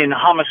reduction in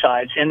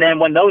homicides. And then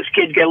when those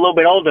kids get a little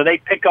bit older, they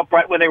pick up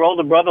right where their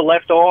older brother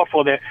left off,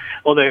 or their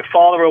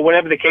father, or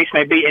whatever the case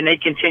may be, and they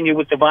continue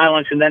with the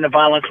violence, and then the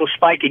violence will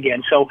spike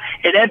again. So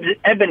it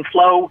ebb and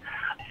flow.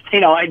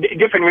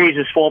 Different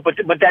reasons for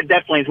it, but that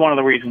definitely is one of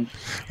the reasons.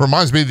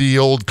 Reminds me of the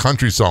old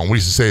country song. We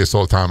used to say this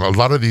all the time. A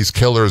lot of these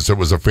killers, it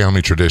was a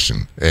family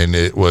tradition, and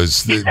it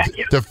was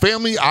the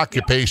family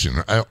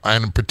occupation,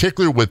 and in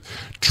particular with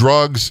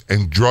drugs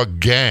and drug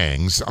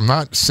gangs. I'm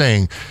not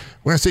saying,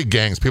 when I say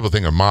gangs, people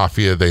think of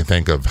mafia, they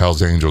think of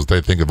Hells Angels,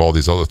 they think of all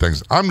these other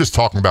things. I'm just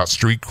talking about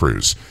street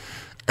crews.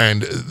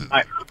 And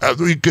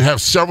we could have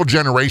several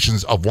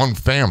generations of one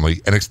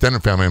family and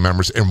extended family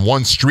members in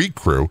one street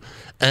crew,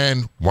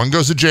 and one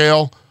goes to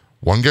jail,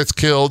 one gets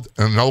killed,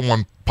 and another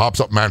one pops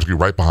up magically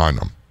right behind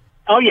them.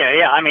 Oh,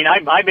 yeah. I mean,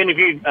 I've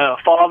interviewed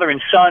father and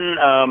son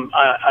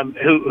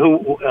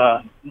who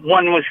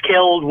one was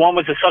killed, one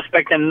was a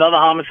suspect in another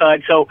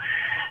homicide. So,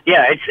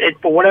 yeah,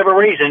 it's for whatever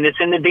reason, it's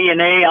in the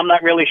DNA. I'm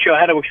not really sure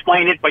how to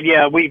explain it, but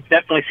yeah, we've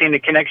definitely seen the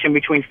connection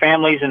between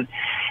families and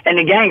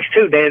the gangs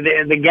too.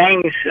 The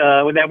gangs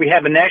that we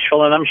have in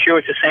Nashville, and I'm sure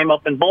it's the same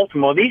up in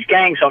Baltimore. These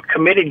gangs are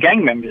committed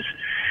gang members,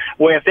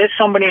 where if there's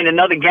somebody in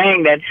another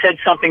gang that said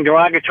something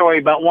derogatory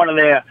about one of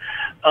their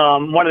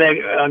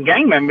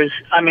gang members,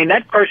 I mean,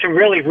 that person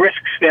really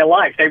risks their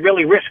life. They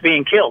really risk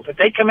being killed. If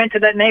they come into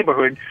that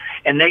neighborhood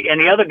and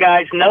the other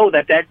guys know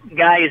that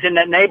guy is in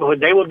that neighborhood,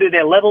 they will do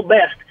their level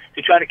best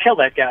to try to kill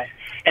that guy.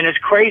 And as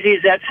crazy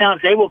as that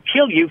sounds, they will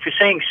kill you for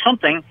saying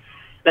something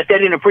that they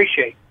didn't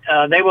appreciate.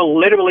 They will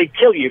literally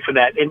kill you for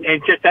that.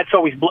 And that's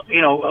always,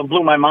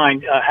 blew my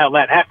mind how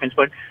that happens.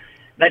 But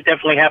that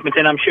definitely happens,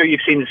 and I'm sure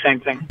you've seen the same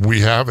thing.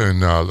 We have,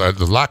 and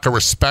the lack of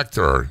respect,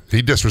 or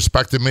he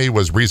disrespected me,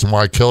 was the reason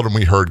why I killed him.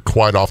 We heard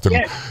quite often.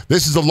 Yeah.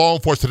 This is the Law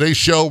Enforcement Today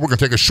show. We're going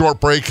to take a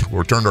short break. We'll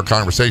return to our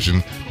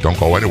conversation. Don't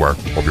go anywhere.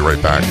 We'll be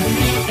right back.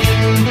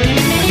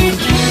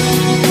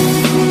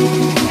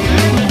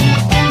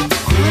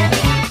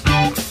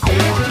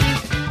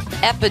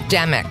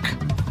 Epidemic,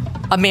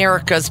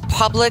 America's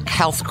public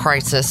health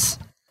crisis.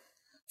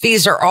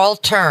 These are all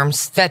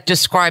terms that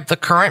describe the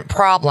current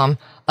problem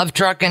of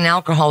drug and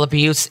alcohol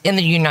abuse in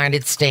the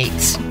United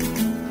States.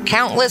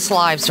 Countless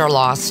lives are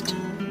lost,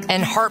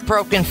 and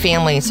heartbroken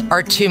families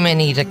are too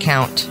many to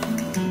count.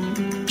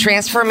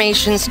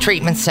 Transformations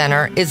Treatment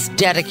Center is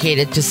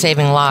dedicated to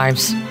saving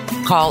lives.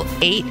 Call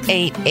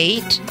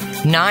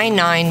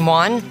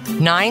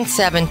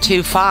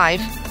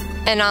 888-991-9725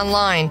 and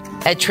online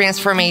at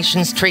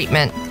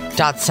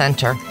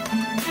transformationstreatment.center.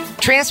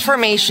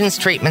 Transformations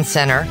Treatment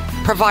Center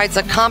provides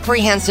a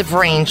comprehensive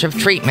range of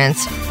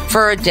treatments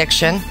for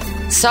addiction,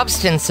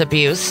 substance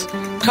abuse,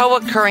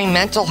 co-occurring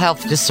mental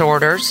health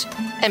disorders,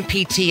 and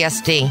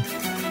PTSD.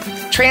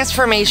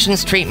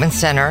 Transformations Treatment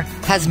Center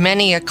has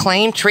many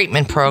acclaimed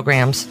treatment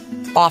programs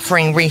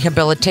offering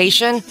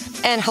rehabilitation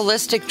and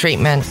holistic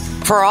treatment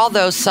for all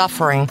those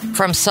suffering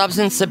from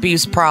substance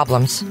abuse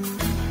problems.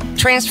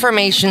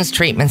 Transformations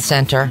Treatment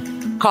Center.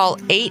 Call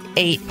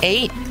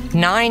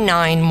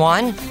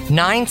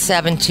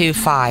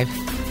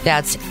 888-991-9725.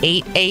 That's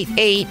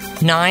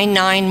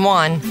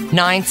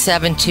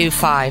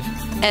 888-991-9725.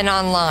 And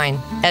online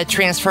at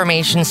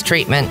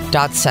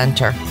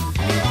transformationstreatment.center.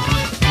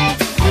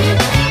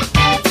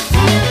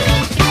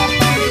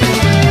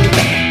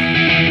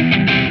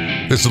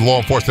 This is the Law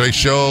Enforcement Today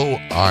show.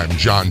 I'm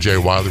John J.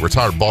 Wiley,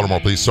 retired Baltimore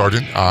Police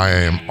Sergeant. I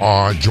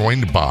am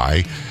joined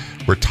by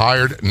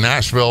retired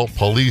Nashville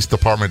Police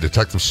Department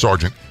Detective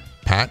Sergeant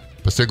Pat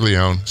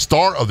Pastiglione,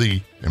 star of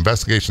the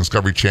Investigation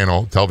Discovery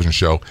Channel television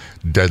show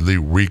Deadly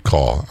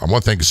Recall. I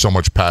want to thank you so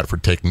much, Pat, for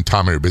taking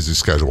time out of your busy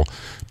schedule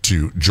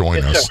to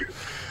join us. Sir.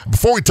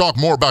 Before we talk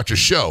more about your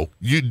show,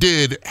 you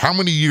did how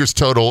many years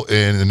total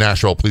in the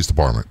Nashville Police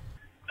Department?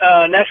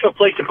 Nashville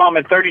Police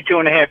Department, 32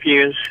 and a half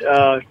years.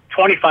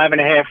 25 and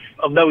a half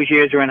of those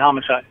years are in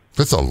homicide.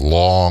 That's a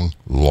long,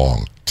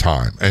 long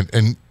time.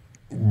 And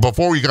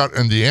before we got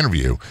in the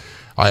interview,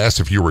 I asked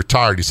if you were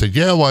retired. He said,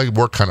 yeah, well, I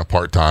work kind of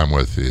part-time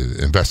with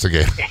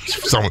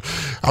investigators. So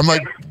I'm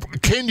like,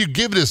 can you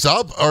give this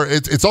up? Or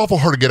it's awful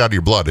hard to get out of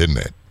your blood, isn't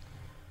it?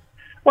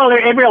 Well,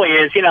 it really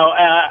is, because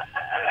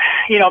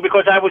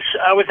I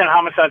was in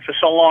homicide for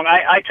so long.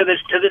 I to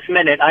this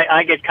minute,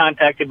 I get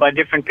contacted by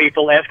different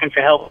people asking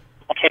for help.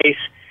 Case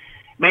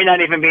may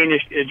not even be in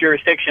this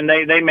jurisdiction.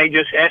 They may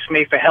just ask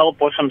me for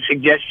help or some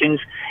suggestions,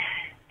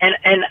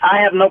 and I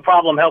have no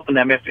problem helping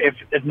them. If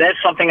there's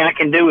something I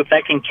can do, if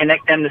I can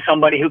connect them to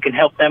somebody who can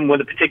help them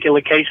with a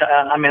particular case,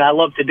 I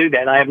love to do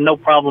that. I have no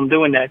problem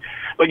doing that.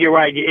 But you're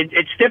right.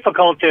 It's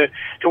difficult to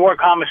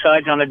work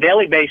homicides on a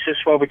daily basis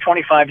for over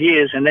 25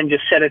 years and then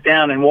just set it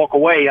down and walk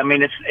away.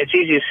 It's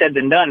easier said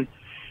than done.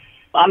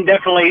 I'm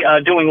definitely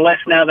doing less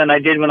now than I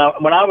did when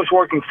I was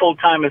working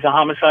full-time as a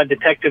homicide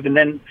detective and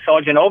then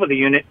sergeant over the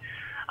unit.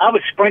 I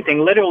was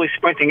literally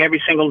sprinting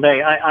every single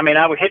day.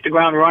 I would hit the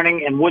ground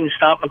running and wouldn't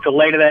stop until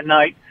later that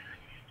night.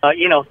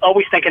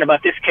 Always thinking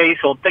about this case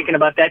or thinking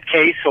about that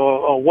case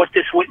or what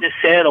this witness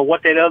said or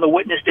what that other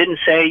witness didn't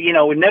say.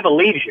 It never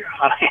leaves you.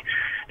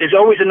 There's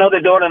always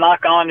another door to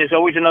knock on. There's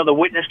always another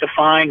witness to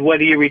find,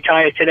 whether you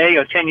retire today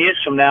or 10 years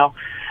from now.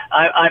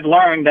 I've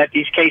learned that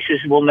these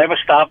cases will never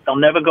stop. They'll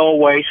never go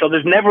away. So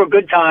there's never a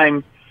good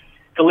time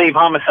to leave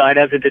homicide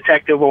as a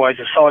detective or as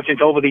a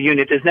sergeant over the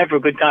unit. There's never a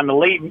good time to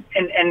leave.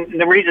 And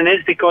the reason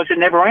is because it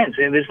never ends.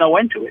 And there's no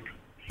end to it.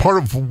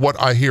 Part of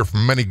what I hear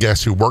from many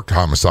guests who worked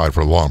homicide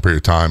for a long period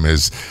of time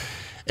is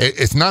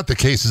it's not the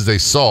cases they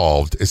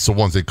solved. It's the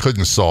ones they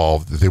couldn't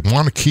solve that they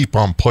want to keep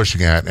on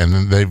pushing at. And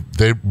then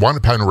they wind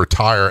up having to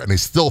retire and they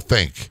still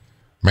think,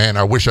 man,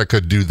 I wish I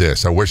could do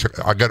this. I wish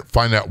I got to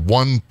find out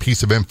one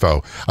piece of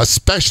info,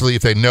 especially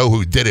if they know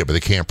who did it, but they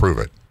can't prove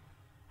it.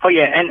 Oh,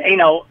 yeah. And,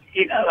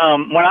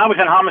 when I was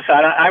in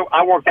homicide,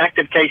 I worked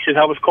active cases.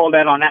 I was called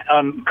out on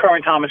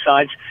current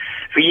homicides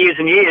for years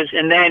and years.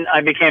 And then I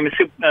became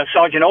a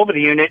sergeant over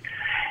the unit,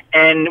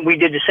 and we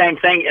did the same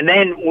thing. And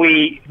then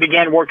we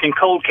began working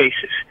cold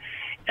cases.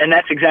 And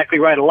that's exactly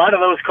right. A lot of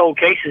those cold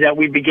cases that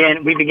we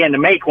began to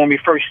make when we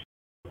first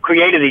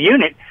created the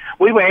unit,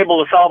 we were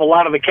able to solve a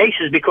lot of the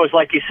cases because,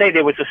 like you say,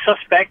 there was a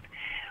suspect.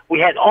 We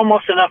had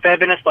almost enough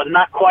evidence, but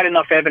not quite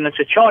enough evidence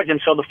to charge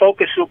him. So the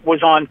focus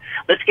was on,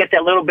 let's get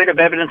that little bit of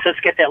evidence. Let's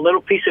get that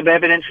little piece of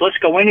evidence. Let's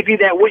go interview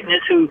that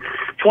witness who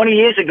 20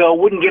 years ago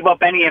wouldn't give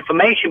up any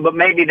information, but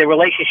maybe the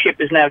relationship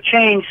has now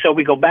changed. So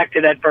we go back to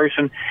that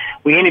person.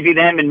 We interview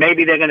them, and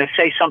maybe they're going to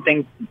say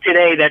something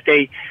today that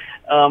they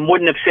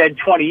wouldn't have said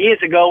 20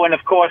 years ago. And,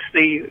 of course,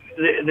 the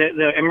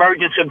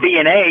emergence of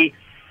DNA,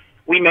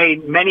 we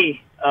made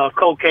many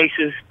cold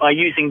cases by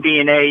using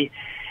DNA.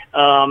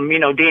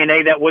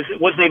 DNA that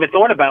wasn't even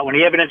thought about. When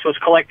the evidence was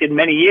collected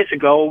many years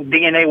ago,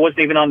 DNA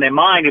wasn't even on their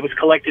mind. It was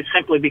collected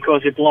simply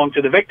because it belonged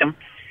to the victim.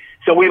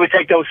 So we would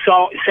take those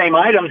same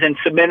items and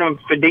submit them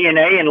for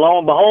DNA, and lo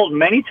and behold,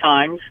 many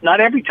times, not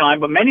every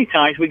time, but many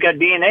times, we got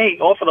DNA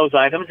off of those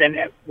items,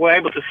 and were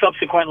able to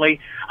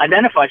subsequently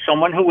identify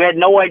someone who had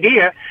no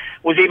idea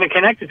was even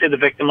connected to the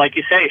victim, like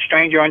you say, a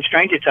stranger on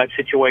stranger type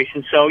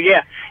situation. So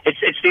yeah,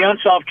 it's the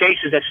unsolved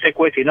cases that stick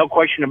with you, no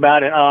question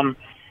about it.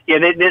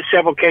 There's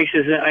several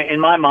cases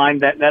in my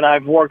mind that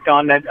I've worked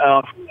on that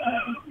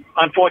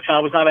unfortunately I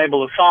was not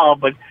able to solve,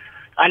 but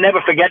I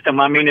never forget them.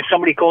 I mean, if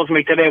somebody calls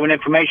me today with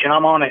information,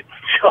 I'm on it.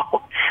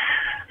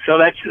 So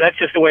that's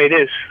just the way it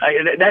is.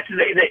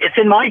 It's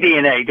in my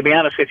DNA, to be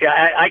honest with you.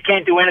 I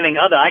can't do anything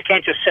other. I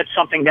can't just set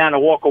something down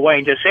and walk away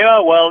and just say,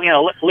 oh, well,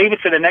 leave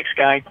it to the next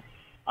guy.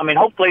 I mean,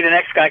 hopefully the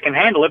next guy can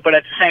handle it, but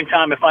at the same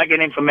time, if I get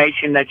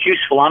information that's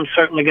useful, I'm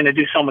certainly going to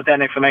do something with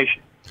that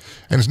information.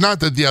 And it's not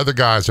that the other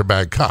guys are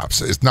bad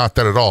cops. It's not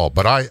that at all.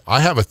 But I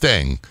have a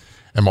thing,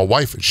 and my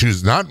wife,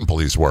 she's not in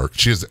police work.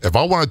 If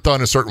I want it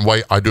done a certain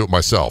way, I do it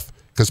myself.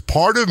 Because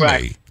part of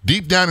me,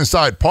 deep down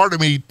inside, part of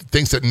me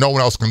thinks that no one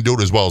else can do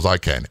it as well as I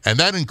can. And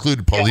that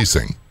included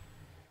policing.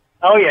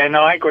 Oh, yeah,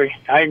 no, I agree.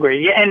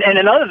 Yeah, and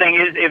another thing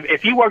is,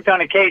 if you worked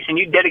on a case and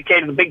you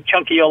dedicated a big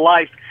chunk of your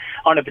life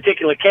on a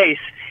particular case,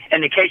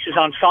 and the case is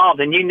unsolved,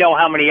 and you know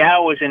how many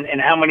hours and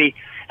how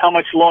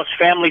much lost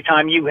family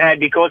time you had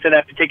because of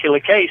that particular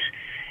case,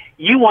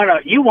 you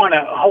want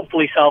to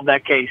hopefully solve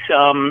that case.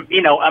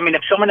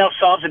 If someone else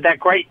solves it,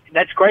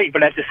 that's great.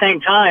 But at the same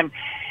time,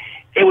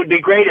 it would be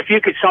great if you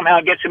could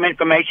somehow get some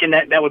information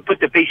that would put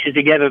the pieces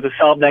together to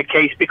solve that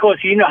case, because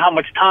you know how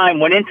much time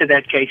went into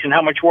that case and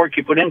how much work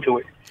you put into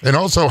it. And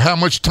also how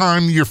much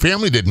time your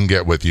family didn't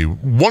get with you.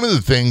 One of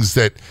the things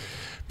that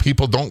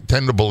people don't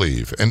tend to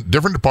believe, and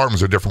different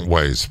departments are different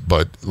ways,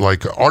 but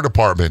like our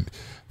department,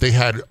 they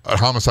had a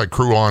homicide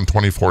crew on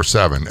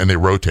 24/7, and they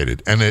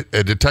rotated. And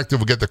a detective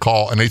would get the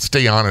call, and they'd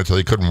stay on it until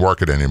they couldn't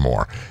work it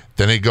anymore.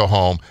 Then they'd go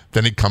home,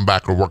 then he'd come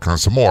back and work on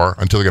some more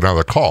until they get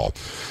another call.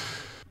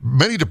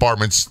 Many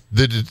departments,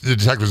 the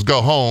detectives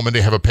go home and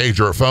they have a page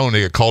or a phone, they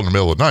get called in the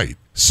middle of the night.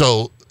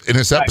 So in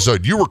this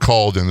episode, you were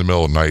called in the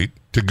middle of the night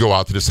to go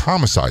out to this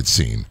homicide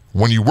scene.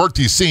 When you work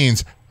these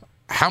scenes,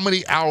 how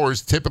many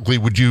hours typically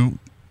would your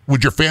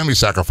family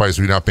sacrifice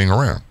for you not being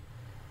around?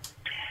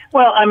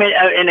 Well, I mean,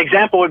 an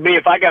example would be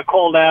if I got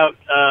called out,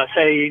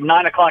 say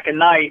 9 o'clock at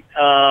night,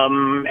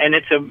 and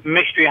it's a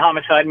mystery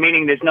homicide,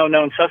 meaning there's no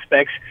known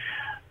suspects.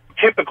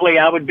 Typically,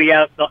 I would be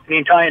out the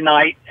entire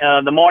night.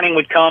 The morning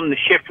would come, the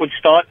shift would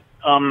start,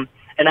 and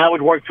I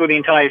would work through the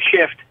entire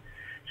shift.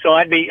 So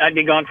I'd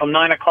be gone from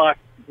 9 o'clock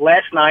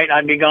last night.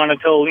 I'd be gone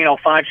until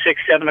 5,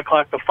 6, 7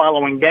 o'clock the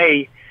following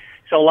day.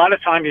 So a lot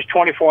of times it's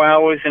 24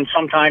 hours, and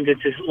sometimes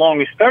it's as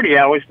long as 30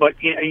 hours. But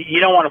you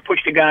don't want to push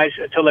the guys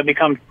until they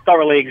become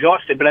thoroughly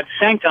exhausted. But at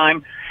the same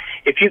time,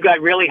 if you've got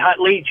really hot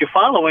leads you're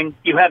following,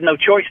 you have no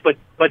choice but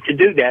to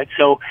do that.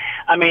 So,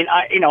 I mean,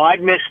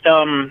 I've missed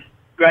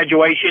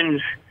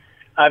graduations.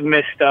 I've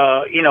missed,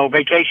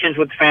 vacations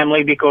with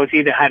family because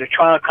either had a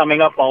trial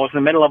coming up or I was in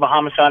the middle of a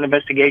homicide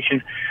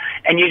investigation.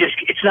 And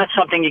it's not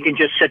something you can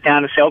just sit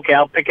down and say, okay,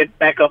 I'll pick it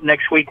back up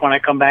next week when I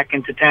come back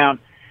into town.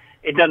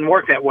 It doesn't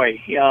work that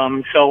way.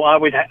 So I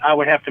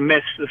would have to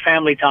miss the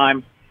family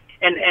time.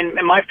 And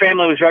my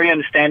family was very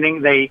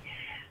understanding. They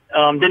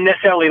didn't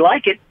necessarily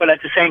like it, but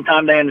at the same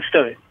time, they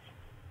understood it.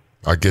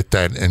 I get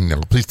that.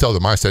 And please tell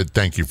them I said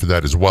thank you for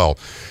that as well.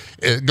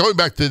 Going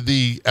back to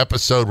the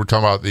episode, we're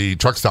talking about the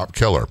truck stop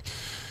killer.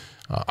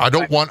 I'm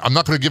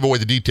not going to give away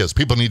the details.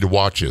 People need to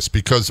watch this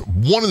because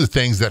one of the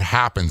things that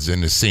happens in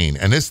this scene,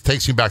 and this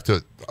takes me back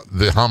to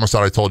the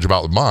homicide I told you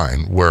about with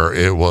mine, where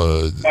a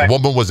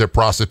woman was a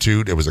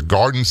prostitute. It was a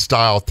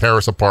garden-style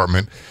terrace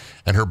apartment,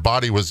 and her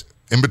body was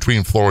in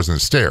between floors and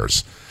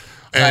stairs.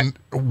 And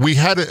we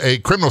had a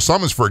criminal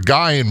summons for a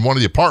guy in one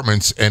of the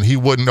apartments, and he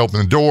wouldn't open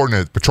the door. And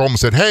the patrolman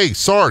said, "Hey,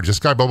 Sarge, this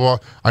guy, blah, blah,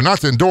 blah." I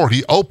knocked on the door.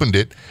 He opened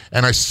it,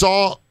 and I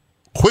saw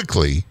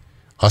quickly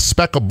a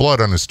speck of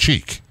blood on his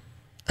cheek.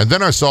 And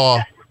then I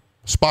saw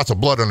spots of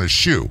blood on his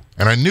shoe.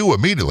 And I knew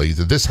immediately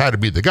that this had to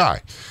be the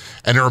guy.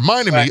 And it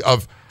reminded me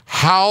of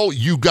how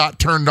you got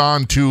turned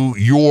on to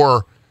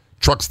your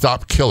truck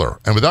stop killer.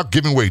 And without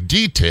giving away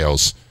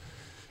details,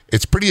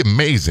 it's pretty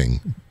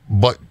amazing.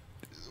 But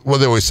well,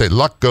 they always say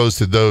luck goes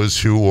to those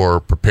who are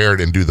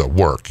prepared and do the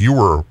work. You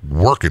were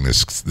working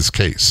this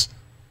case.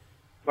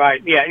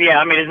 Right. Yeah.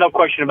 I mean, there's no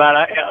question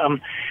about it.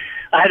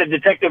 I had a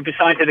detective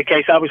assigned to the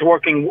case. I was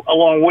working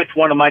along with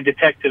one of my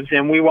detectives,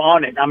 and we were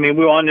on it. I mean,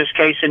 we were on this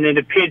case, and it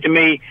appeared to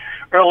me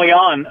early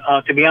on,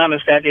 to be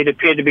honest, that it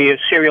appeared to be a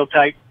serial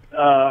type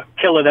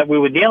killer that we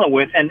were dealing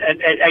with. And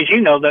as you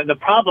know, the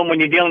problem when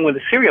you're dealing with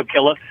a serial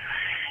killer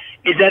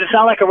is that it's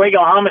not like a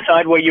regular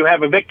homicide where you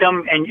have a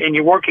victim and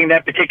you're working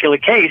that particular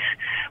case.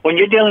 When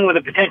you're dealing with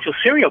a potential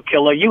serial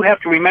killer, you have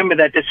to remember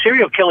that the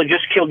serial killer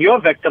just killed your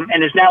victim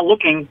and is now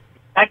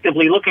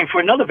actively looking for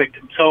another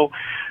victim. So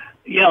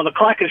the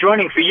clock is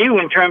running for you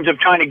in terms of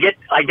trying to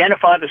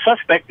identify the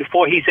suspect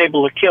before he's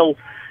able to kill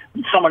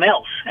someone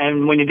else.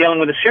 And when you're dealing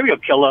with a serial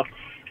killer,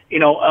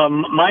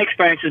 my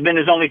experience has been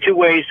there's only two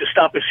ways to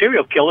stop a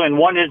serial killer, and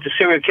one is the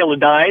serial killer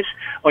dies,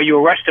 or you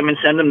arrest him and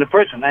send him to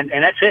prison, and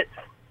that's it.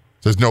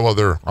 There's no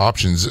other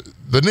options.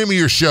 The name of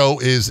your show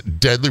is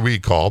Deadly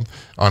Recall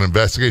on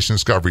Investigation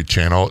Discovery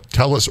Channel.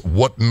 Tell us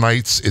what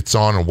nights it's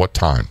on and what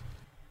time.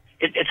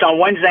 It's on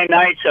Wednesday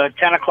nights,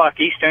 10 o'clock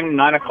Eastern,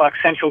 9 o'clock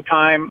Central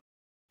Time.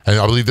 And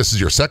I believe this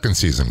is your second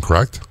season,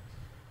 correct?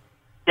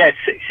 Yes,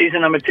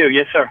 season number 2.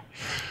 Yes, sir.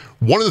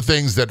 One of the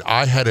things that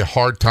I had a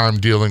hard time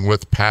dealing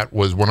with, Pat,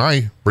 was when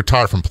I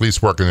retired from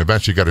police work and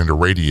eventually got into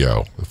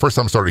radio. The first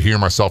time I started hearing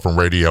myself on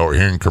radio or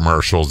hearing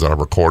commercials that I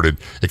recorded,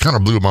 it kind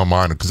of blew my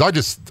mind because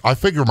I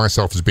figure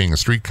myself as being a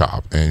street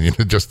cop and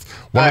just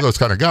one of those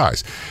kind of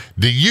guys.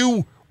 Do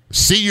you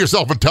see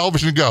yourself on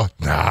television and go,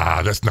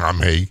 nah, that's not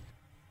me?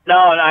 No,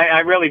 I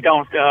really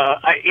don't.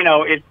 I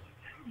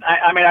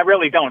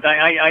really don't.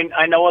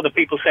 I know other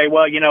people say,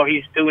 well,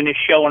 he's doing this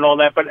show and all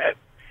that, but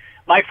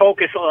my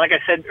focus, like I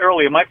said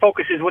earlier, my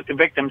focus is with the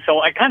victim.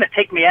 So I kind of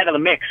take me out of the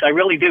mix. I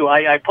really do.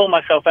 I pull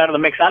myself out of the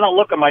mix. I don't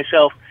look at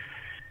myself.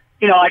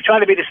 I try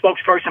to be the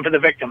spokesperson for the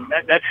victim.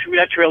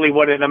 That's really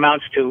what it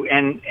amounts to.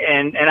 And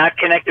I've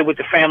connected with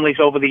the families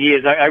over the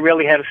years. I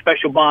really had a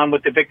special bond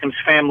with the victims'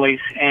 families.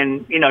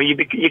 And,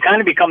 you kind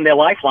of become their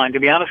lifeline,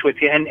 to be honest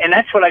with you. And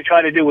that's what I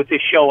try to do with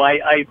this show.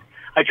 I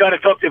try to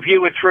talk the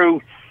viewer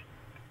through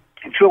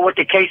what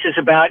the case is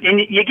about, and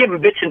you give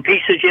them bits and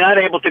pieces. You're not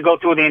able to go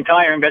through the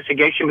entire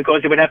investigation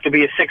because it would have to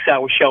be a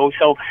 6-hour show.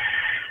 So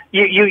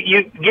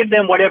you give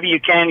them whatever you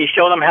can. You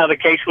show them how the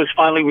case was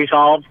finally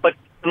resolved. But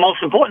the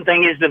most important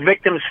thing is the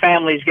victim's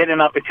families get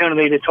an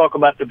opportunity to talk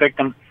about the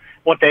victim,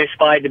 what they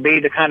aspired to be,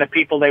 the kind of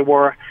people they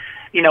were,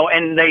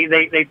 and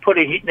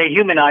they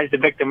humanize the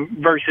victim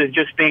versus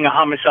just being a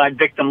homicide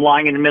victim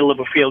lying in the middle of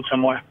a field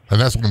somewhere.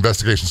 And that's what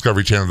Investigation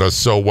Discovery Channel does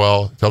so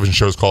well. The television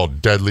show is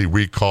called Deadly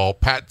Recall.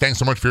 Pat, thanks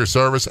so much for your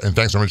service, and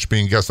thanks so much for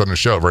being a guest on the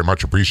show. Very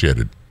much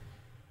appreciated.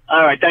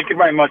 All right. Thank you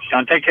very much,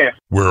 John. Take care.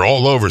 We're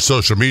all over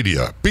social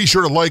media. Be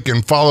sure to like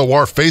and follow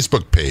our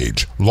Facebook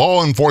page,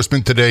 Law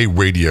Enforcement Today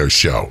Radio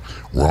Show.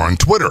 We're on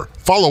Twitter.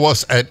 Follow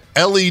us at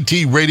LET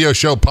Radio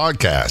Show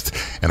Podcast.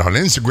 And on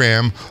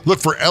Instagram, look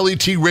for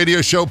LET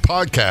Radio Show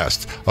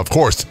Podcast. Of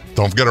course,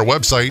 don't forget our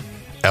website,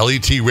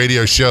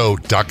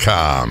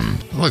 LETradioshow.com.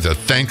 I'd like to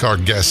thank our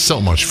guests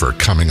so much for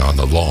coming on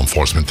the Law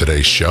Enforcement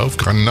Today Show. We've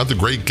got another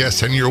great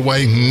guest heading your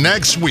way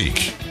next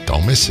week.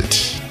 Don't miss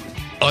it.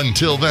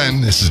 Until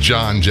then, this is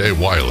John J.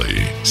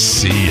 Wiley.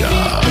 See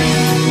ya.